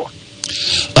CEO.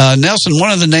 Nelson,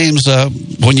 one of the names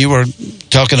when you were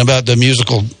talking about the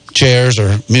musical chairs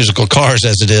or musical cars,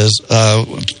 as it is,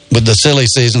 with the silly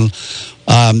season,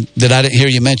 that I didn't hear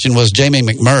you mention was Jamie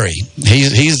McMurray.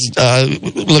 He's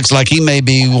looks like he may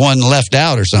be one left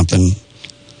out or something.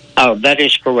 That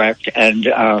is correct. And,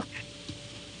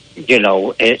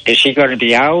 is he going to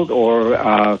be out,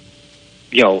 or,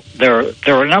 there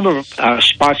are a number of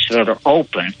spots that are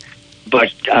open,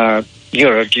 but,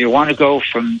 do you want to go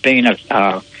from being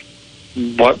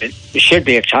what should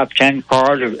be a top 10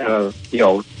 car to,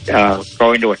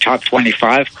 going to a top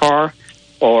 25 car?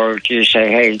 Or do you say,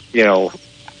 hey,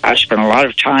 I spent a lot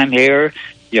of time here,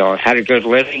 I've had a good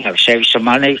living, I've saved some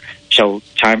money, so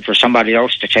time for somebody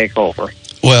else to take over?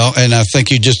 Well, and I think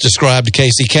you just described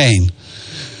Casey Kane.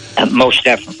 Most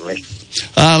definitely.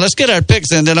 Let's get our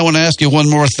picks in. Then I want to ask you one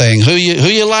more thing. Who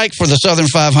you like for the Southern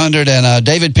 500? And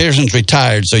David Pearson's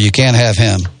retired, so you can't have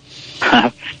him.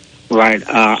 Right.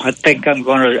 I think I'm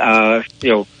going to, I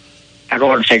don't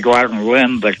want to say go out on a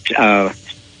limb, but,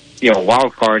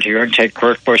 wild card here and take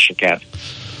Kurt Busch again.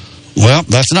 Well,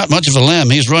 that's not much of a limb.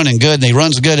 He's running good, and he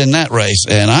runs good in that race.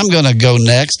 And I'm going to go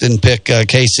next and pick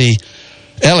Casey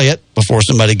Elliott before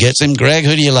somebody gets him. Greg,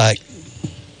 who do you like?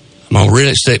 I'm going to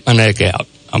really stick my neck out.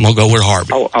 I'm going to go with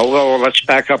Harvey. Well, let's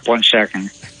back up 1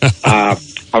 second.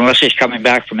 Unless he's coming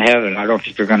back from heaven, I don't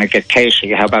think you're going to get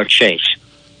Casey. How about Chase?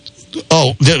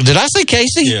 Oh, did I say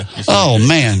Casey? Yeah. Oh,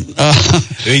 man.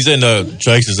 Chase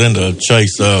is in the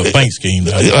Chase paint scheme.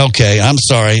 Okay, I'm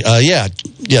sorry. Yeah,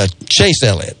 Chase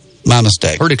Elliott. My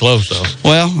mistake. Pretty close, though.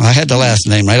 Well, I had the last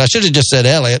name right. I should have just said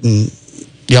Elliott, and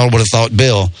y'all would have thought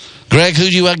Bill. Greg, who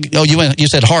you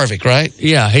said Harvick, right?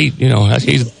 Yeah, he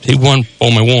won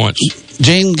for me once.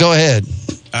 Gene, go ahead.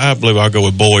 I believe I'll go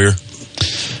with Boyer.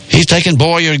 He's taking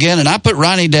Boyer again, and I put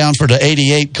Ronnie down for the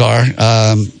 88 car,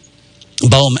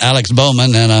 Alex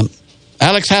Bowman, and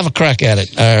Alex, have a crack at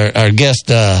it. Our guest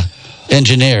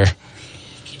engineer.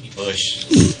 Bush.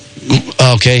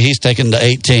 Okay, he's taking the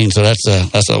 18, so that's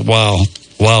a wild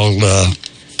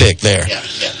pick there.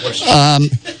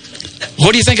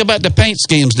 What do you think about the paint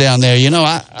schemes down there? You know,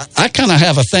 I kind of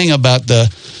have a thing about the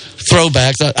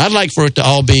throwbacks. I'd like for it to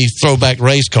all be throwback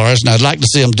race cars, and I'd like to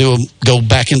see them go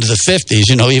back into the 50s,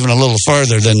 you know, even a little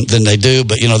further than they do.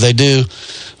 But, you know, they do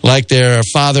like their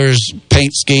father's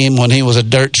paint scheme when he was a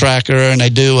dirt tracker, and they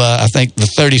do, I think the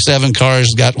 37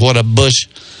 cars got what a Bush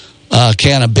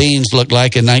can of beans looked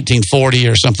like in 1940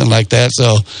 or something like that.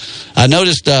 So I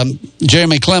noticed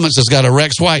Jeremy Clements has got a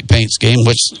Rex White paint scheme,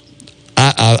 which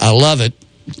I love it.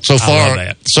 So far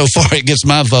it gets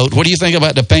my vote. What do you think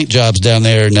about the paint jobs down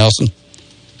there, Nelson?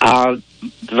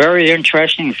 Very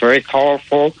interesting, very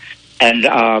colorful. And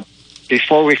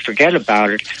before we forget about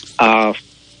it,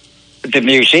 the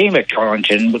museum at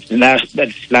Darlington,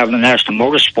 that's now the National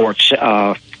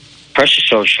Motorsports Press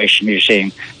Association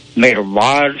Museum, made a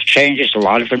lot of changes, a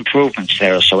lot of improvements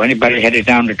there. So anybody headed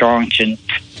down to Darlington,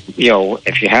 you know,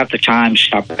 if you have the time,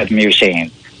 stop at the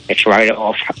museum. It's right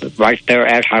there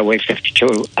at Highway 52,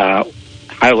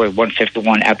 Highway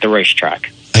 151 at the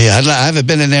racetrack. Yeah, I haven't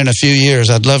been in there in a few years.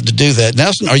 I'd love to do that.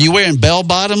 Nelson, are you wearing bell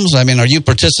bottoms? I mean, are you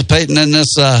participating in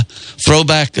this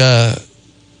throwback dress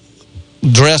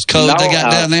code they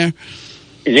got down there?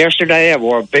 Yesterday, I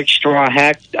wore a big straw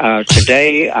hat.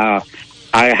 Today, I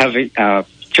have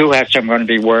two hats I'm going to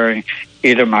be wearing,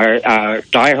 either my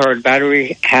Die Hard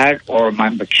battery hat or my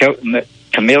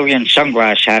chameleon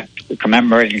sunglass hat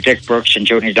commemorating Dick Brooks and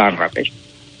Junie Donraby.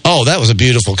 Oh, that was a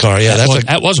beautiful car. Yeah,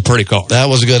 that was a pretty car. That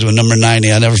was a good one, number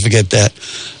 90. I'll never forget that.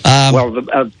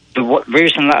 The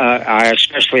reason I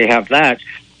especially have that,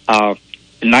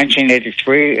 in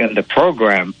 1983 in the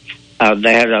program,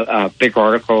 they had a big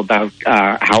article about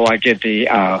how I did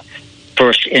the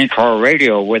first in-car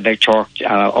radio where they talked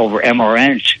over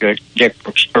MRNs to Dick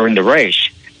Brooks during the race.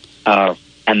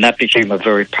 And that became a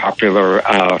very popular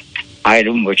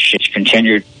item, which is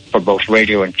continued for both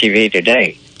radio and TV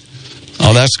today.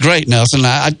 Oh, that's great, Nelson.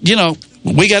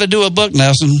 We got to do a book,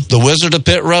 Nelson. The Wizard of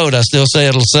Pit Road. I still say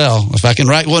it'll sell. If I can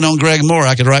write one on Greg Moore,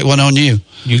 I could write one on you.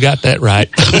 You got that right.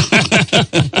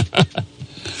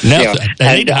 Nelson,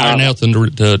 they need to hire Nelson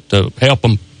to help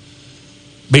him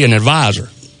be an advisor.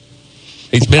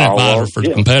 He's been an advisor for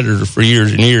competitors for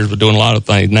years and years, but doing a lot of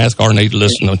things. NASCAR needs to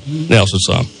listen to Nelson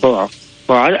some. Well,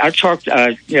 I talked,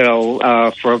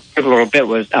 for a good little bit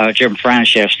with Jim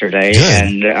France yesterday,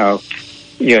 and I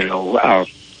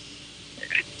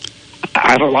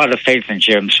have a lot of faith in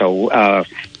Jim, so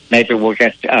maybe we'll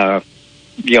get him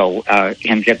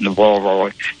getting the ball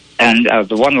rolling. And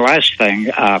the one last thing,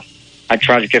 I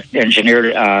tried to get the engineer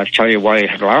to tell you why he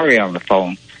had Larry on the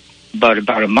phone, but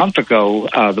about a month ago,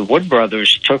 the Wood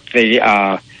brothers took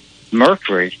the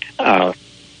Mercury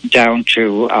down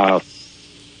to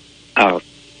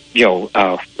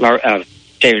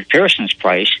David Pearson's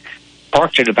place,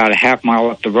 parked it about a half mile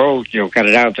up the road, got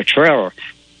it out of the trailer,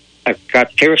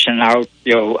 got Pearson out,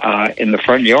 in the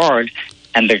front yard,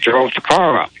 and they drove the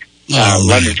car up.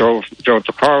 Leonard drove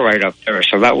the car right up there,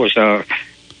 so that was a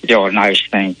nice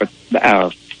thing. But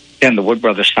then the Wood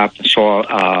brothers stopped and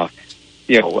saw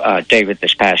David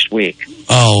this past week.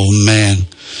 Oh man!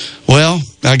 Well,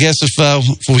 I guess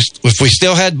if we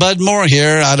still had Bud Moore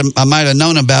here, I might have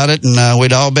known about it, and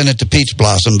we'd all been at the Peach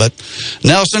Blossom. But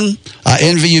Nelson, I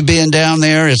envy you being down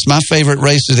there. It's my favorite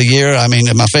race of the year. I mean,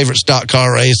 my favorite stock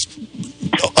car race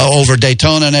over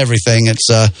Daytona and everything. It's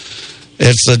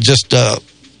just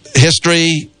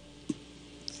history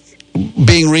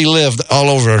being relived all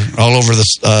over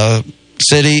the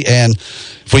city, and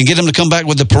if we can get them to come back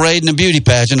with the parade and the beauty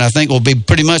pageant, I think we'll be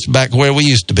pretty much back where we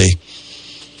used to be.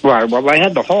 Right. Well, they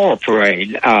had the Hall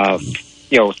parade,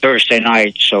 Thursday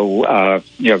night, so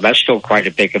that's still quite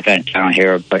a big event down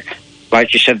here. But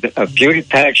like you said, a beauty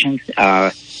pageant,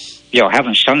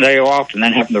 having Sunday off and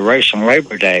then having the race on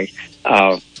Labor Day,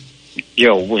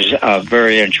 was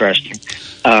very interesting.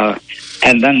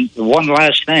 And then one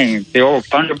last thing, the old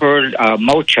Thunderbird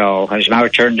Motel has now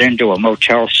turned into a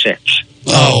Motel 6.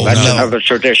 Oh, that's another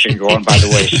tradition going by the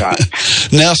wayside.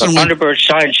 Nelson, the Thunderbird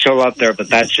sign's still up there, but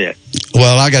that's it.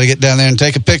 Well, I got to get down there and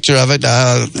take a picture of it.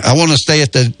 I want to stay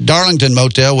at the Darlington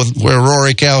Motel where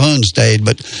Rory Calhoun stayed.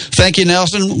 But thank you,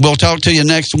 Nelson. We'll talk to you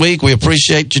next week. We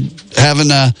appreciate you having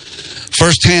a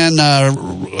firsthand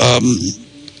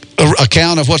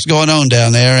account of what's going on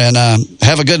down there. And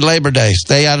have a good Labor Day.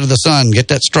 Stay out of the sun. Get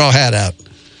that straw hat out.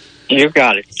 You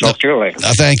got it. Talk to you later.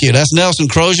 Thank you. That's Nelson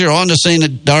Crozier on the scene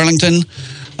at Darlington.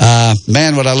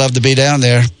 Man, would I love to be down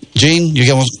there. Gene, you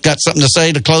got something to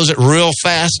say to close it real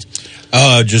fast?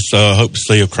 Just hope to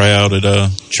see a crowd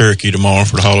at Cherokee tomorrow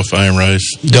for the Hall of Fame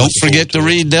race. Don't forget to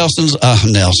read Nelson.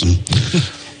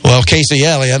 Well, Casey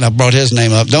Elliott, I brought his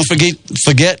name up. Don't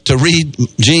forget to read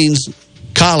Gene's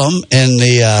column in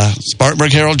the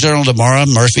Spartanburg Herald-Journal tomorrow,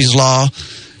 Murphy's Law.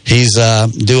 He's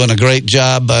doing a great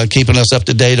job keeping us up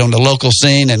to date on the local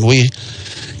scene, and we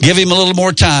give him a little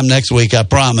more time next week, I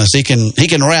promise. He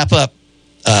can wrap up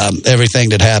everything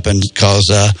that happened, because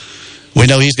we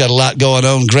know he's got a lot going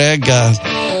on. Greg,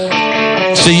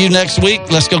 see you next week.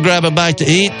 Let's go grab a bite to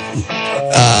eat.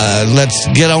 Let's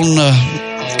get on the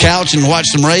couch and watch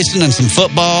some racing and some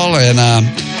football, and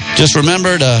just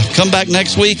remember to come back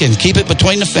next week and keep it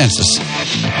between the fences.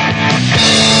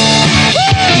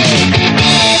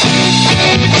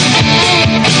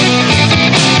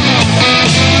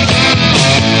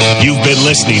 You've been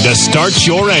listening to Start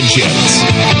Your Engines.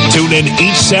 Tune in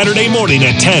each Saturday morning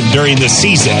at 10 during the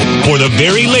season for the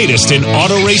very latest in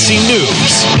auto racing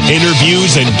news,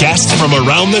 interviews, and guests from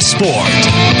around the sport.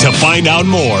 To find out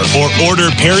more or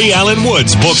order Perry Allen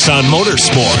Wood's books on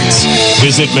motorsports,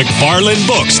 visit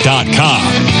McFarlandBooks.com.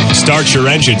 Start Your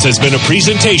Engines has been a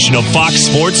presentation of Fox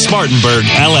Sports Spartanburg,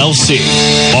 LLC.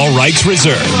 All rights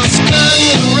reserved.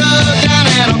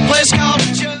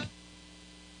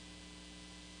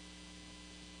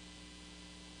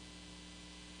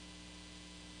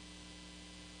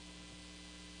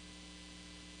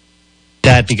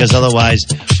 That because otherwise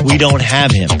we don't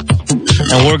have him,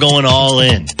 and we're going all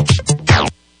in.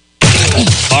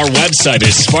 Our website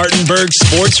is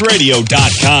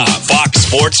SpartanburgSportsRadio.com. Fox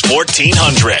Sports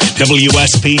 1400.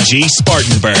 WSPG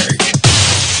Spartanburg.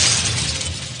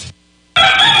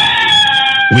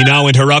 We now interrupt